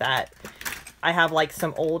here that I have, like,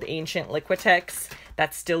 some old ancient Liquitex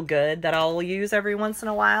that's still good that I'll use every once in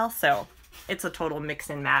a while. So it's a total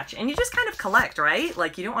mix and match, and you just kind of collect, right?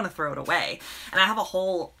 Like, you don't want to throw it away. And I have a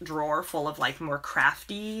whole drawer full of, like, more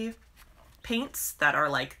crafty paints that are,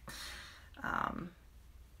 like,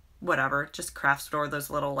 whatever, just craft store,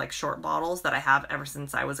 those little, like, short bottles that I have ever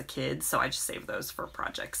since I was a kid. So I just save those for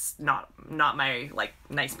projects, not my, like,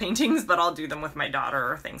 nice paintings, but I'll do them with my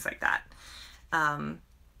daughter or things like that.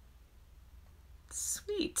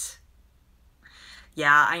 Sweet.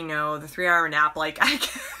 Yeah, I know, the 3 hour nap, like,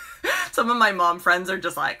 some of my mom friends are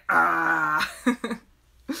just like, ah.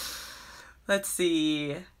 Let's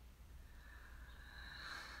see.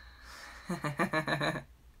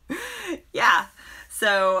 Yeah.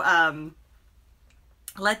 So,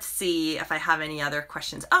 let's see if I have any other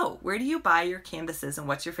questions. Oh, where do you buy your canvases, and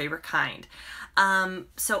what's your favorite kind?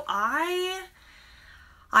 So I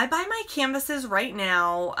buy my canvases right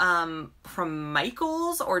now from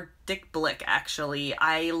Michaels or Dick Blick, actually.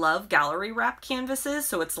 I love gallery wrap canvases,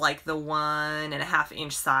 so it's like the 1.5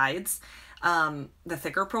 inch sides, the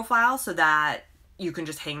thicker profile, so that you can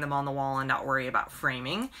just hang them on the wall and not worry about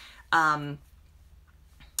framing.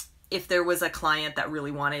 If there was a client that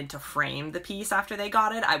really wanted to frame the piece after they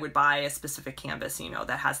got it, I would buy a specific canvas,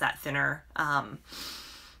 that has that thinner,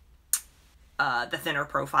 the thinner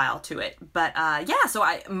profile to it. But yeah, so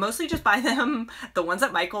I mostly just buy them, the ones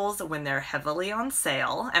at Michael's, when they're heavily on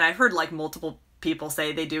sale. And I've heard, like, multiple people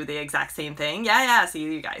say they do the exact same thing. Yeah, see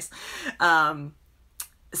you guys.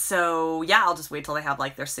 So yeah, I'll just wait till they have,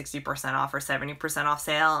 like, their 60% off or 70% off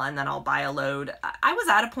sale, and then I'll buy a load. I was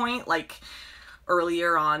at a point, like,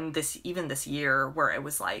 earlier on this year, where it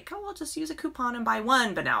was like, oh, I'll just use a coupon and buy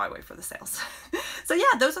one, but now I wait for the sales. So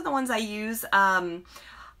yeah, those are the ones I use. I've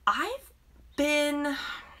been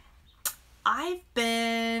I've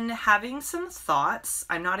been having some thoughts.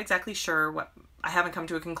 I'm not exactly sure what, I haven't come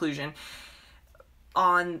to a conclusion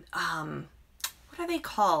on, what are they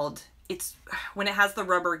called? It's when it has the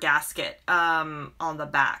rubber gasket, on the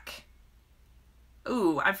back.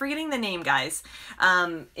 Ooh, I'm forgetting the name, guys.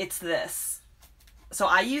 It's this. So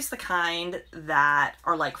I use the kind that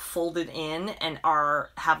are like folded in and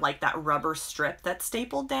have like that rubber strip that's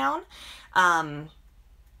stapled down.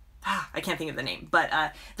 I can't think of the name,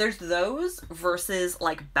 but there's those versus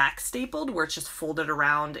like back stapled, where it's just folded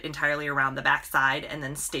around entirely around the back side and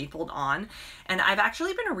then stapled on. And I've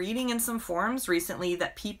actually been reading in some forums recently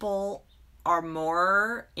that people are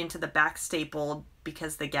more into the back stapled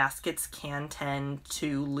because the gaskets can tend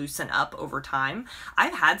to loosen up over time.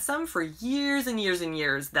 I've had some for years and years and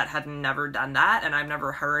years that have never done that, and I've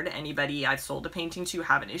never heard anybody I've sold a painting to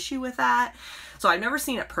have an issue with that. So I've never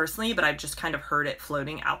seen it personally, but I've just kind of heard it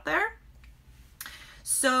floating out there.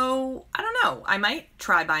 So I don't know, I might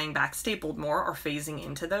try buying back stapled more or phasing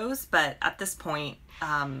into those, but at this point,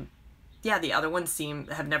 yeah, the other ones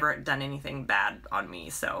have never done anything bad on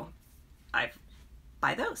me, so I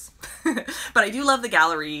buy those. But I do love the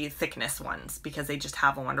gallery thickness ones because they just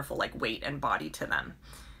have a wonderful like weight and body to them.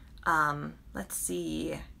 Let's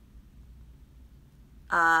see.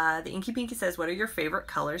 The Inky Pinky says, what are your favorite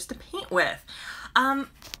colors to paint with? I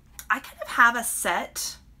kind of have a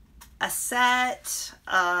set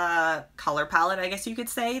color palette, I guess you could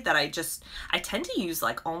say, that I tend to use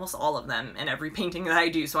like almost all of them in every painting that I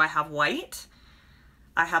do. So I have white,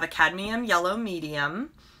 I have a cadmium yellow medium,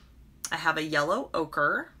 I have a yellow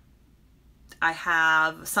ochre, I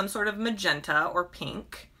have some sort of magenta or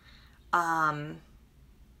pink, then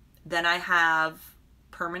I have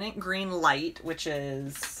permanent green light, which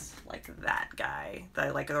is like that guy,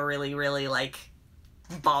 the really, really like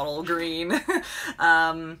bottle green, a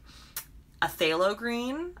phthalo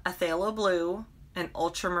green, a phthalo blue, an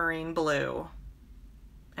ultramarine blue,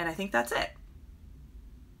 and I think that's it.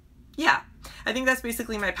 Yeah, I think that's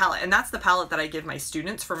basically my palette, and that's the palette that I give my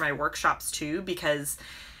students for my workshops too, because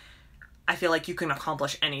I feel like you can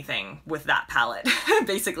accomplish anything with that palette,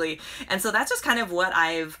 basically. And so that's just kind of what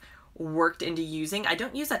I've worked into using. I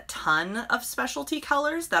don't use a ton of specialty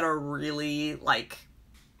colors that are really like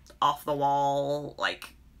off the wall.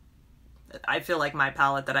 Like, I feel like my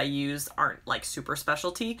palette that I use aren't like super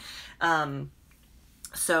specialty.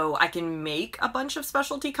 So I can make a bunch of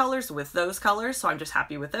specialty colors with those colors, so I'm just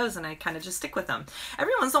happy with those and I kind of just stick with them.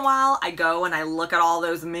 Every once in a while I go and I look at all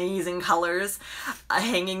those amazing colors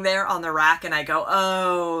hanging there on the rack and I go,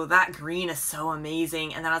 oh, that green is so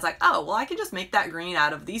amazing. And then I was like, oh, well, I could just make that green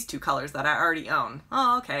out of these two colors that I already own.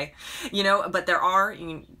 Oh, okay. You know, but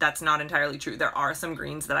that's not entirely true. There are some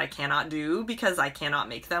greens that I cannot do because I cannot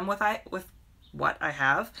make them with what I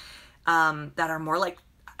have, that are more like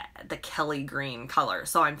the Kelly green color.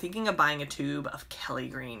 So I'm thinking of buying a tube of Kelly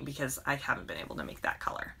green because I haven't been able to make that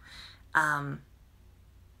color. Yeah,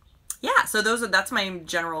 so that's my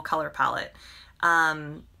general color palette.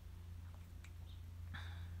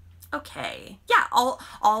 Okay, yeah,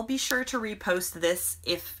 I'll be sure to repost this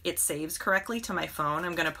if it saves correctly to my phone.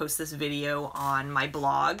 I'm gonna post this video on my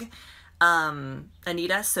blog,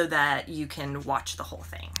 Anita, so that you can watch the whole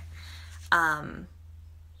thing.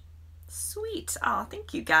 Sweet. Oh,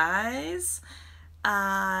 thank you guys.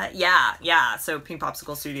 Yeah. So Pink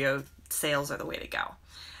Popsicle Studio sales are the way to go.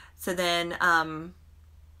 So then,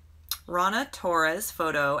 Rana Torres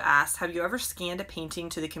photo asked, have you ever scanned a painting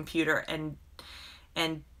to the computer and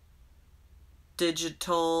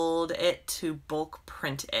digitaled it to bulk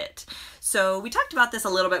print it? So we talked about this a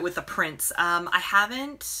little bit with the prints. I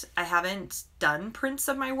haven't done prints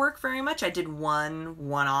of my work very much. I did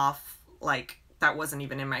one-off, like, that wasn't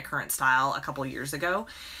even in my current style a couple years ago,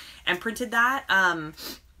 and printed that.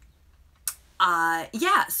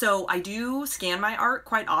 Yeah, so I do scan my art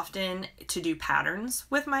quite often to do patterns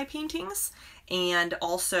with my paintings, and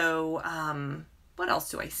also, what else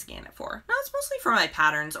do I scan it for? No, it's mostly for my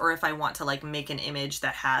patterns, or if I want to like make an image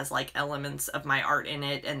that has like elements of my art in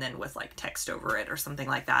it and then with like text over it or something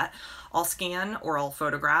like that, I'll scan or I'll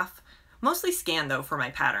photograph. Mostly scan though for my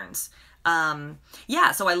patterns.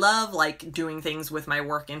 Yeah, so I love like doing things with my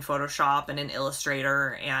work in Photoshop and in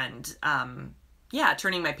Illustrator and, yeah,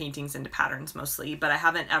 turning my paintings into patterns mostly, but I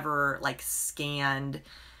haven't ever like scanned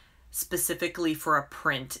specifically for a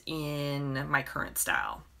print in my current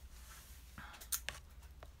style.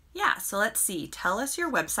 Yeah, so let's see. Tell us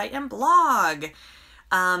your website and blog.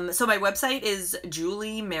 So my website is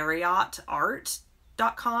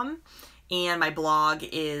juliemarriottart.com. And my blog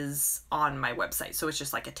is on my website, so it's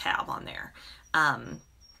just like a tab on there. I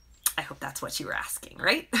hope that's what you were asking,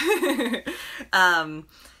 right?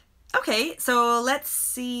 Okay, so let's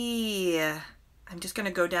see. I'm just going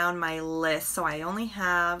to go down my list. So I only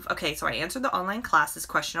have, okay, so I answered the online classes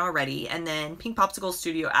question already. And then Pink Popsicle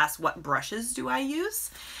Studio asked, what brushes do I use?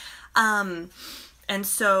 And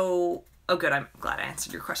so, oh good, I'm glad I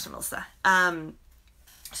answered your question, Melissa.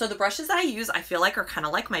 So the brushes that I use, I feel like are kind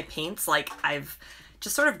of like my paints. Like I've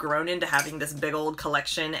just sort of grown into having this big old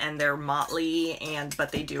collection, and they're motley,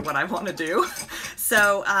 but they do what I want to do.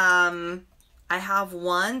 So, I have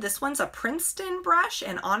one. This one's a Princeton brush,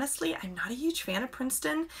 and honestly, I'm not a huge fan of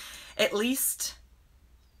Princeton. At least,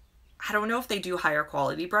 I don't know if they do higher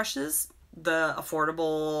quality brushes. The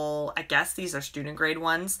affordable, I guess these are student grade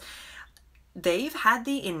ones. They've had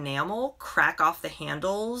the enamel crack off the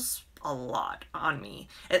handles a lot on me,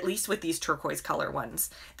 at least with these turquoise color ones.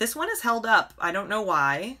 This one is held up. I don't know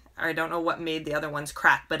why, or I don't know what made the other ones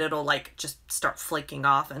crack, but it'll like just start flaking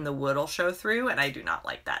off and the wood will show through, and I do not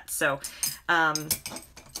like that. So I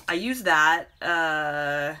use that,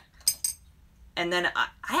 and then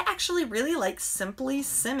I actually really like Simply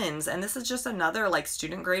Simmons, and this is just another like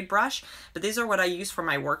student grade brush, but these are what I use for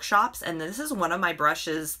my workshops, and this is one of my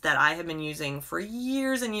brushes that I have been using for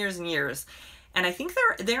years and years and years. And I think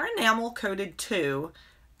they're enamel coated too.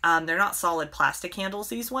 They're not solid plastic handles,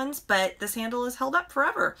 these ones, but this handle is held up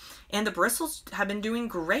forever. And the bristles have been doing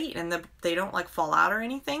great, and they don't like fall out or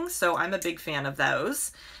anything, so I'm a big fan of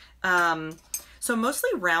those. So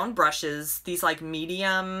mostly round brushes, these like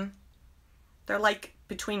medium, they're like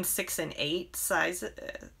between 6 and 8 size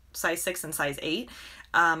 6 and size 8.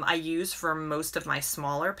 I use for most of my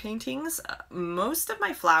smaller paintings. Most of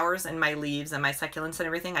my flowers and my leaves and my succulents and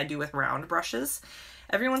everything I do with round brushes.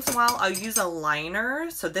 Every once in a while I'll use a liner.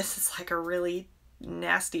 So this is like a really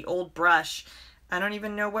nasty old brush. I don't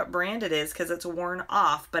even know what brand it is because it's worn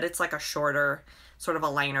off, but it's like a shorter sort of a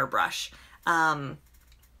liner brush.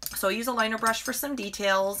 So I use a liner brush for some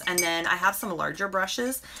details, and then I have some larger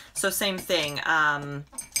brushes. So same thing,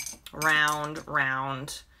 round.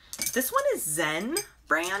 This one is Zen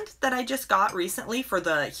brand that I just got recently for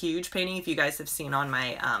the huge painting. If you guys have seen on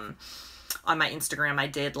my Instagram, I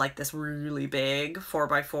did like this really big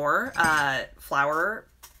 4x4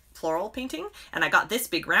 floral painting, and I got this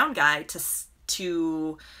big round guy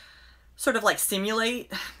to sort of like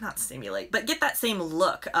not simulate, but get that same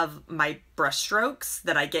look of my brush strokes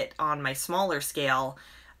that I get on my smaller scale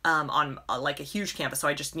on like a huge canvas. So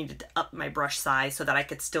I just needed to up my brush size so that I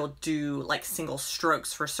could still do like single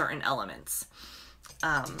strokes for certain elements.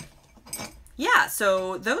 Yeah,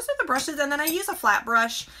 so those are the brushes, and then I use a flat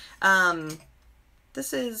brush.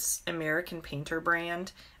 This is American Painter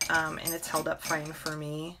brand, and it's held up fine for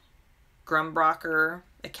me. Grumbrocker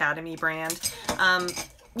Academy brand.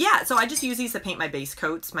 Yeah, so I just use these to paint my base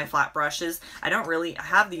coats, my flat brushes. I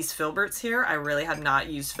have these filberts here. I really have not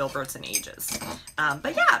used filberts in ages.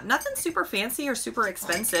 But yeah, nothing super fancy or super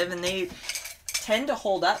expensive, and they tend to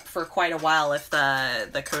hold up for quite a while if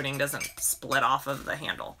the coating doesn't split off of the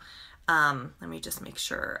handle. Let me just make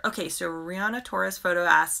sure. Okay, so Rihanna Torres Photo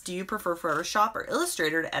asks, do you prefer Photoshop or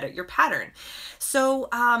Illustrator to edit your pattern? So,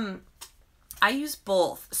 I use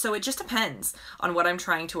both. So it just depends on what I'm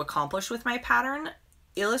trying to accomplish with my pattern.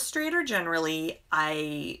 Illustrator generally,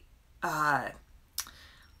 I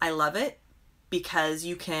love it because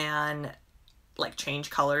you can like change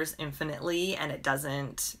colors infinitely, and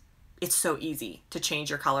it's so easy to change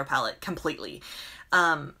your color palette completely.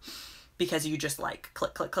 Because you just like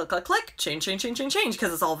click, click, click, click, click, change,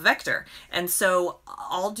 because it's all vector. And so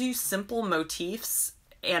I'll do simple motifs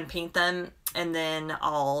and paint them, and then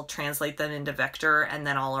I'll translate them into vector, and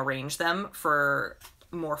then I'll arrange them for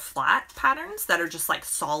more flat patterns that are just like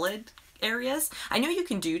solid areas. I know you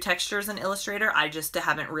can do textures in Illustrator. I just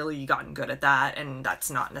haven't really gotten good at that, and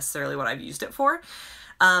that's not necessarily what I've used it for.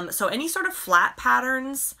 So any sort of flat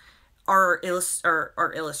patterns are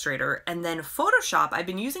Illustrator, and then Photoshop I've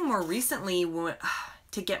been using more recently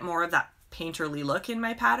to get more of that painterly look in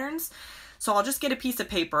my patterns. So I'll just get a piece of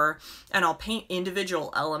paper and I'll paint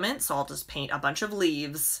individual elements. So I'll just paint a bunch of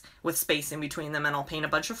leaves with space in between them, and I'll paint a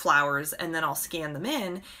bunch of flowers, and then I'll scan them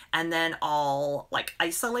in, and then I'll like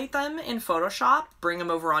isolate them in Photoshop, bring them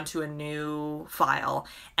over onto a new file,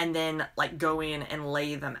 and then like go in and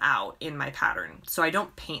lay them out in my pattern. So I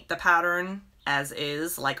don't paint the pattern as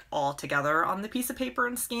is like all together on the piece of paper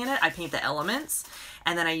and scan it. I paint the elements,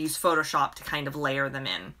 and then I use Photoshop to kind of layer them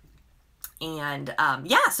in. And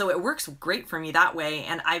yeah, so it works great for me that way.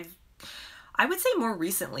 And I would say more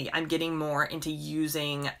recently, I'm getting more into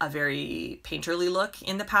using a very painterly look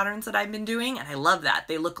in the patterns that I've been doing. And I love that.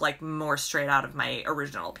 They look like more straight out of my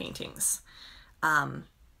original paintings.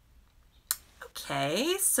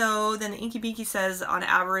 Okay, so then the Inky Binky says, on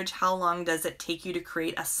average, how long does it take you to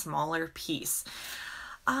create a smaller piece?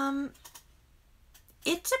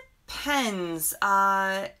 It depends.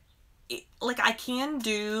 Like I can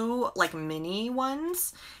do like mini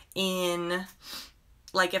ones in,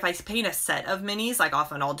 like if I paint a set of minis, like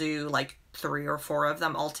often I'll do like 3 or 4 of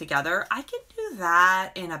them all together. I can do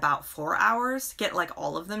that in about 4 hours, get like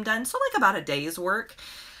all of them done. So like about a day's work.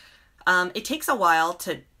 It takes a while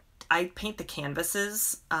I paint the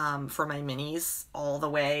canvases for my minis all the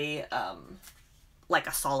way like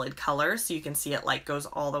a solid color, so you can see it like goes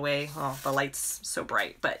all the way. Oh, the light's so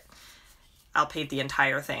bright, but I'll paint the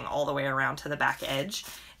entire thing all the way around to the back edge.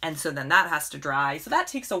 And so then that has to dry. So that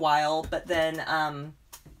takes a while, but then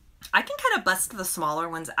I can kind of bust the smaller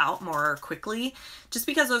ones out more quickly just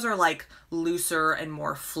because those are like looser and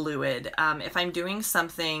more fluid. If I'm doing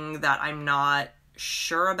something that I'm not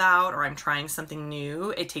sure about or I'm trying something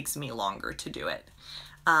new, it takes me longer to do it.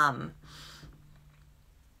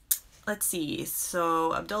 Let's see.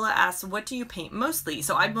 So Abdullah asks, what do you paint mostly?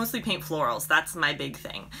 So I mostly paint florals. That's my big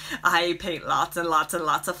thing. I paint lots and lots and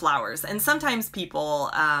lots of flowers. And sometimes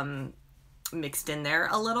people mixed in there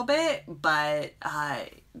a little bit, but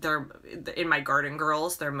they're in my garden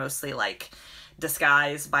girls, they're mostly like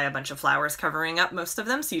disguised by a bunch of flowers covering up most of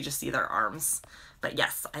them, so you just see their arms. But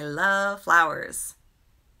yes, I love flowers.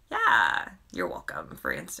 Yeah, you're welcome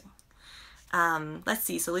for answering. Let's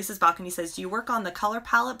see. So Lisa's Balcony says, do you work on the color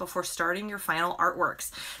palette before starting your final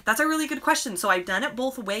artworks? That's a really good question. So I've done it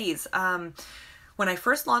both ways. When I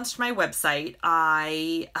first launched my website,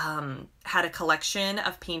 I had a collection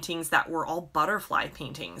of paintings that were all butterfly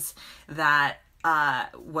paintings. That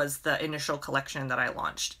was the initial collection that I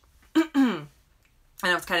launched.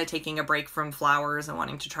 And I was kind of taking a break from flowers and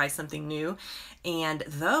wanting to try something new. And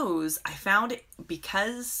those, I found,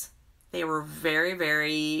 because they were very,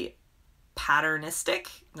 very patternistic.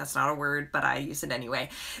 That's not a word, but I use it anyway.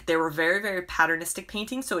 They were very, very patternistic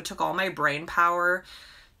paintings. So it took all my brain power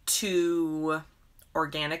to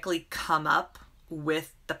organically come up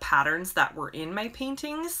with the patterns that were in my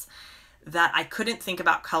paintings, that I couldn't think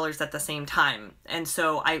about colors at the same time. And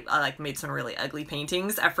so I like made some really ugly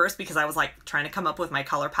paintings at first because I was like trying to come up with my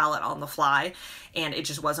color palette on the fly and it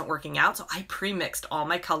just wasn't working out. So I pre-mixed all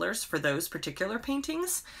my colors for those particular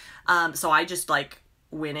paintings. So I just like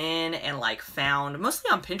went in and like found,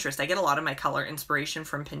 mostly on Pinterest. I get a lot of my color inspiration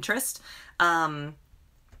from Pinterest.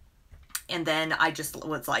 And then I just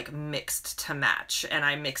was like mixed to match, and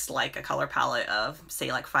I mixed like a color palette of say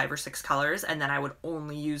like 5 or 6 colors, and then I would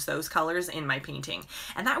only use those colors in my painting.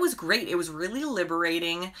 And that was great. It was really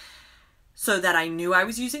liberating, so that I knew I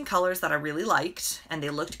was using colors that I really liked and they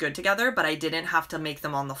looked good together, but I didn't have to make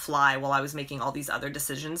them on the fly while I was making all these other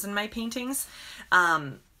decisions in my paintings.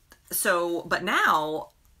 But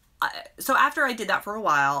now, so after I did that for a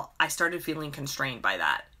while, I started feeling constrained by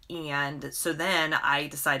that. And so then I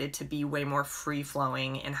decided to be way more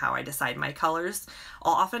free-flowing in how I decide my colors.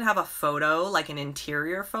 I'll often have a photo, like an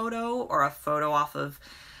interior photo or a photo off of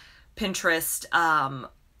Pinterest,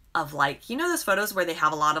 of like, you know those photos where they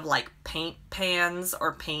have a lot of like paint pans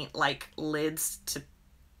or paint like lids to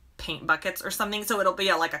paint buckets or something? So it'll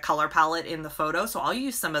be like a color palette in the photo. So I'll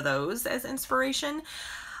use some of those as inspiration.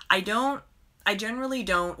 I generally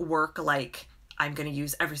don't work like I'm going to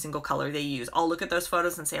use every single color they use. I'll look at those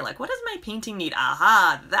photos and say like, what does my painting need?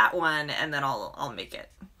 Aha, that one. And then I'll make it.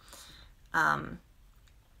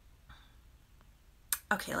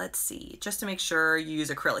 Okay, let's see. Just to make sure you use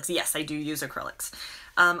acrylics. Yes, I do use acrylics.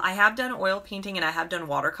 I have done oil painting and I have done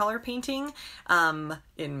watercolor painting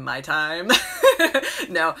in my time.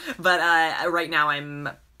 No, but right now I'm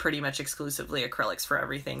pretty much exclusively acrylics for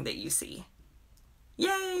everything that you see.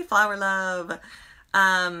 Yay, flower love.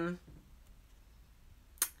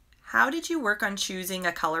 How did you work on choosing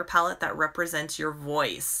a color palette that represents your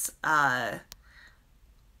voice?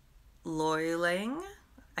 Loiling,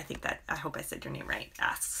 I hope I said your name right,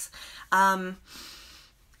 asks.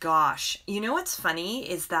 Gosh, you know what's funny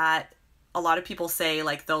is that a lot of people say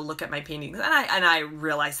like they'll look at my paintings, and I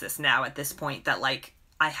realize this now at this point that like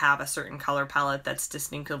I have a certain color palette that's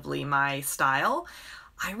distinctively my style.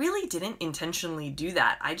 I really didn't intentionally do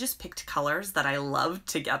that. I just picked colors that I loved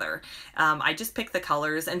together. I just picked the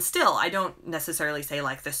colors, and still I don't necessarily say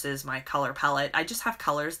like this is my color palette. I just have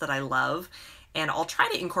colors that I love, and I'll try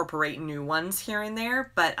to incorporate new ones here and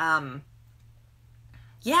there, but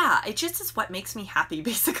yeah, it just is what makes me happy,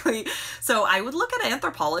 basically. So I would look at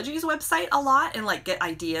Anthropologie's website a lot and like get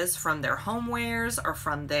ideas from their homewares or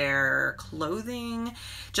from their clothing,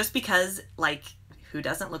 just because like who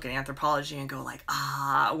doesn't look at Anthropologie and go like,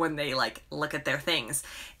 ah, when they like look at their things.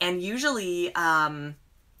 And usually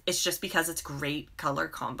it's just because it's great color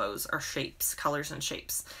combos or shapes, colors and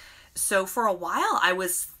shapes. So for a while I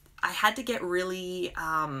had to get really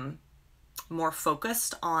more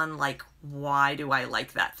focused on like, why do I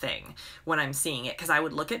like that thing when I'm seeing it? Because I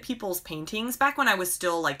would look at people's paintings back when I was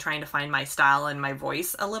still like trying to find my style and my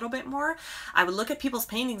voice a little bit more. I would look at people's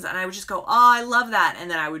paintings and I would just go, oh, I love that.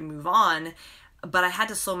 And then I would move on. But I had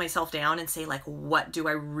to slow myself down and say like, what do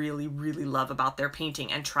I really, really love about their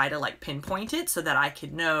painting, and try to like pinpoint it so that I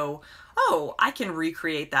could know, oh, I can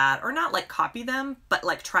recreate that, or not like copy them, but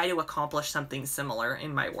like try to accomplish something similar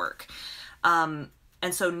in my work. And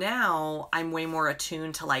so now I'm way more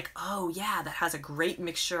attuned to like, oh yeah, that has a great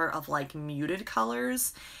mixture of like muted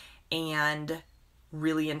colors and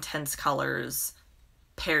really intense colors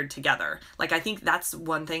paired together. Like, I think that's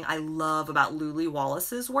one thing I love about Luli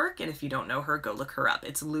Wallace's work. And if you don't know her, go look her up.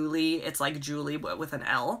 It's Luli, it's like Julie, but with an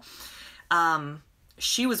L.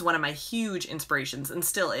 She was one of my huge inspirations and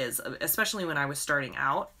still is, especially when I was starting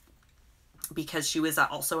out, because she was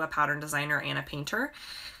also a pattern designer and a painter.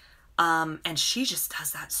 And she just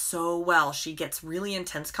does that so well. She gets really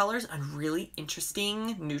intense colors and really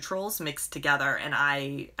interesting neutrals mixed together. And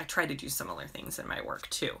I try to do similar things in my work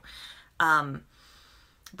too.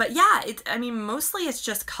 But yeah, I mean, mostly it's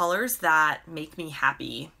just colors that make me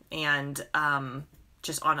happy, and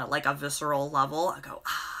just on a visceral level, I go,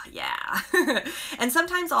 ah, yeah. And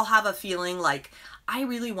sometimes I'll have a feeling like, I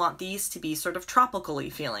really want these to be sort of tropically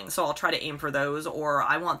feeling, so I'll try to aim for those, or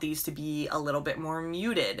I want these to be a little bit more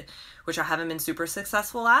muted, which I haven't been super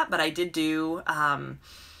successful at, but I did do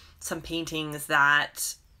some paintings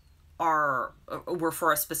that were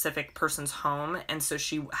for a specific person's home, and so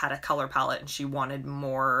she had a color palette and she wanted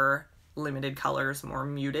more limited colors, more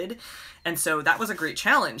muted, and so that was a great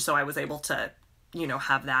challenge. So I was able to, you know,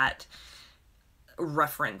 have that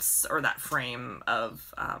reference or that frame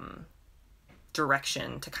of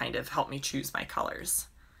direction to kind of help me choose my colors.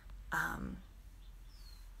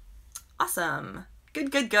 Awesome.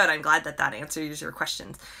 Good. I'm glad that answers your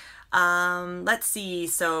questions. Let's see.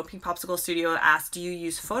 So Pink Popsicle Studio asked, do you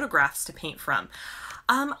use photographs to paint from?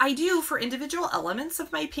 I do for individual elements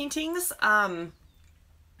of my paintings. My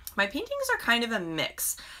paintings are kind of a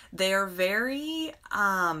mix. They're very,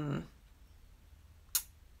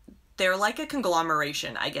 they're like a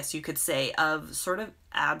conglomeration, I guess you could say, of sort of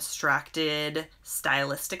abstracted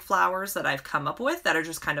stylistic flowers that I've come up with that are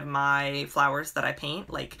just kind of my flowers that I paint.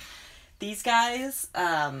 Like these guys,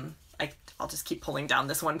 I'll just keep pulling down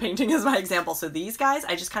this one painting as my example. So these guys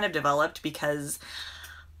I just kind of developed because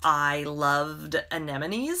I loved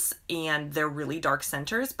anemones and they're really dark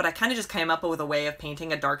centers, but I kind of just came up with a way of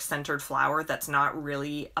painting a dark centered flower that's not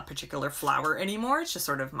really a particular flower anymore. It's just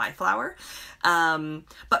sort of my flower.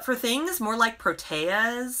 But for things more like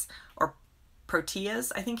proteas,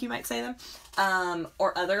 I think you might say them,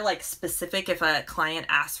 or other like specific, if a client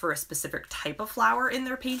asks for a specific type of flower in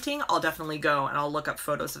their painting, I'll definitely go and I'll look up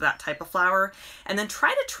photos of that type of flower and then try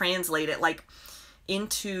to translate it like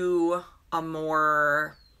into a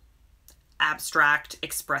more abstract,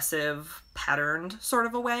 expressive, patterned sort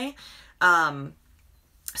of a way.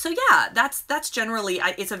 So yeah, that's generally,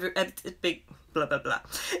 it's a big blah, blah, blah.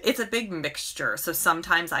 It's a big mixture. So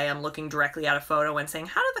sometimes I am looking directly at a photo and saying,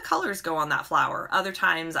 how do the colors go on that flower? Other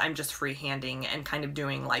times I'm just freehanding and kind of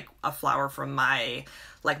doing like a flower from my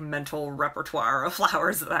like mental repertoire of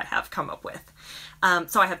flowers that I have come up with.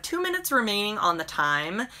 So I have 2 minutes remaining on the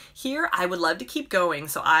time here. I would love to keep going,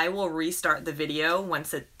 so I will restart the video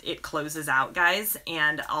once it closes out, guys,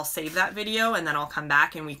 and I'll save that video and then I'll come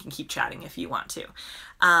back and we can keep chatting if you want to.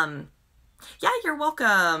 Yeah, you're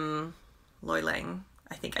welcome, Loy Lang.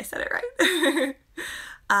 I think I said it right.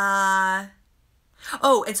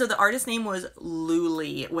 Oh, and so the artist name was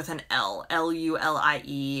Luli with an L,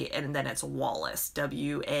 L-U-L-I-E, and then it's Wallace,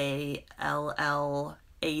 W-A-L-L-A-C-E,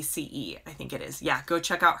 I think it is. Yeah, go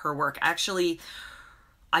check out her work. Actually,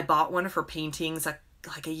 I bought one of her paintings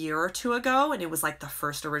like a year or two ago, and it was like the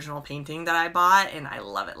first original painting that I bought, and I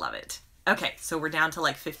love it, love it. Okay, so we're down to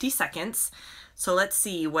like 50 seconds. So let's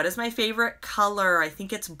see, what is my favorite color? I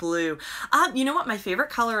think it's blue. You know what? My favorite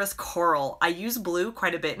color is coral. I use blue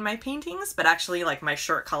quite a bit in my paintings, but actually like my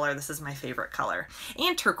shirt color, this is my favorite color.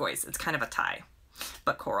 And turquoise, it's kind of a tie,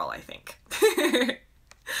 but coral, I think.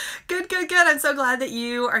 Good. I'm so glad that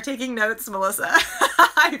you are taking notes, Melissa.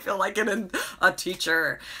 I feel like a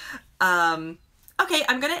teacher. Okay,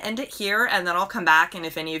 I'm gonna end it here and then I'll come back, and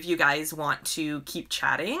if any of you guys want to keep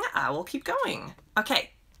chatting, I will keep going.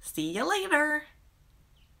 Okay, see you later.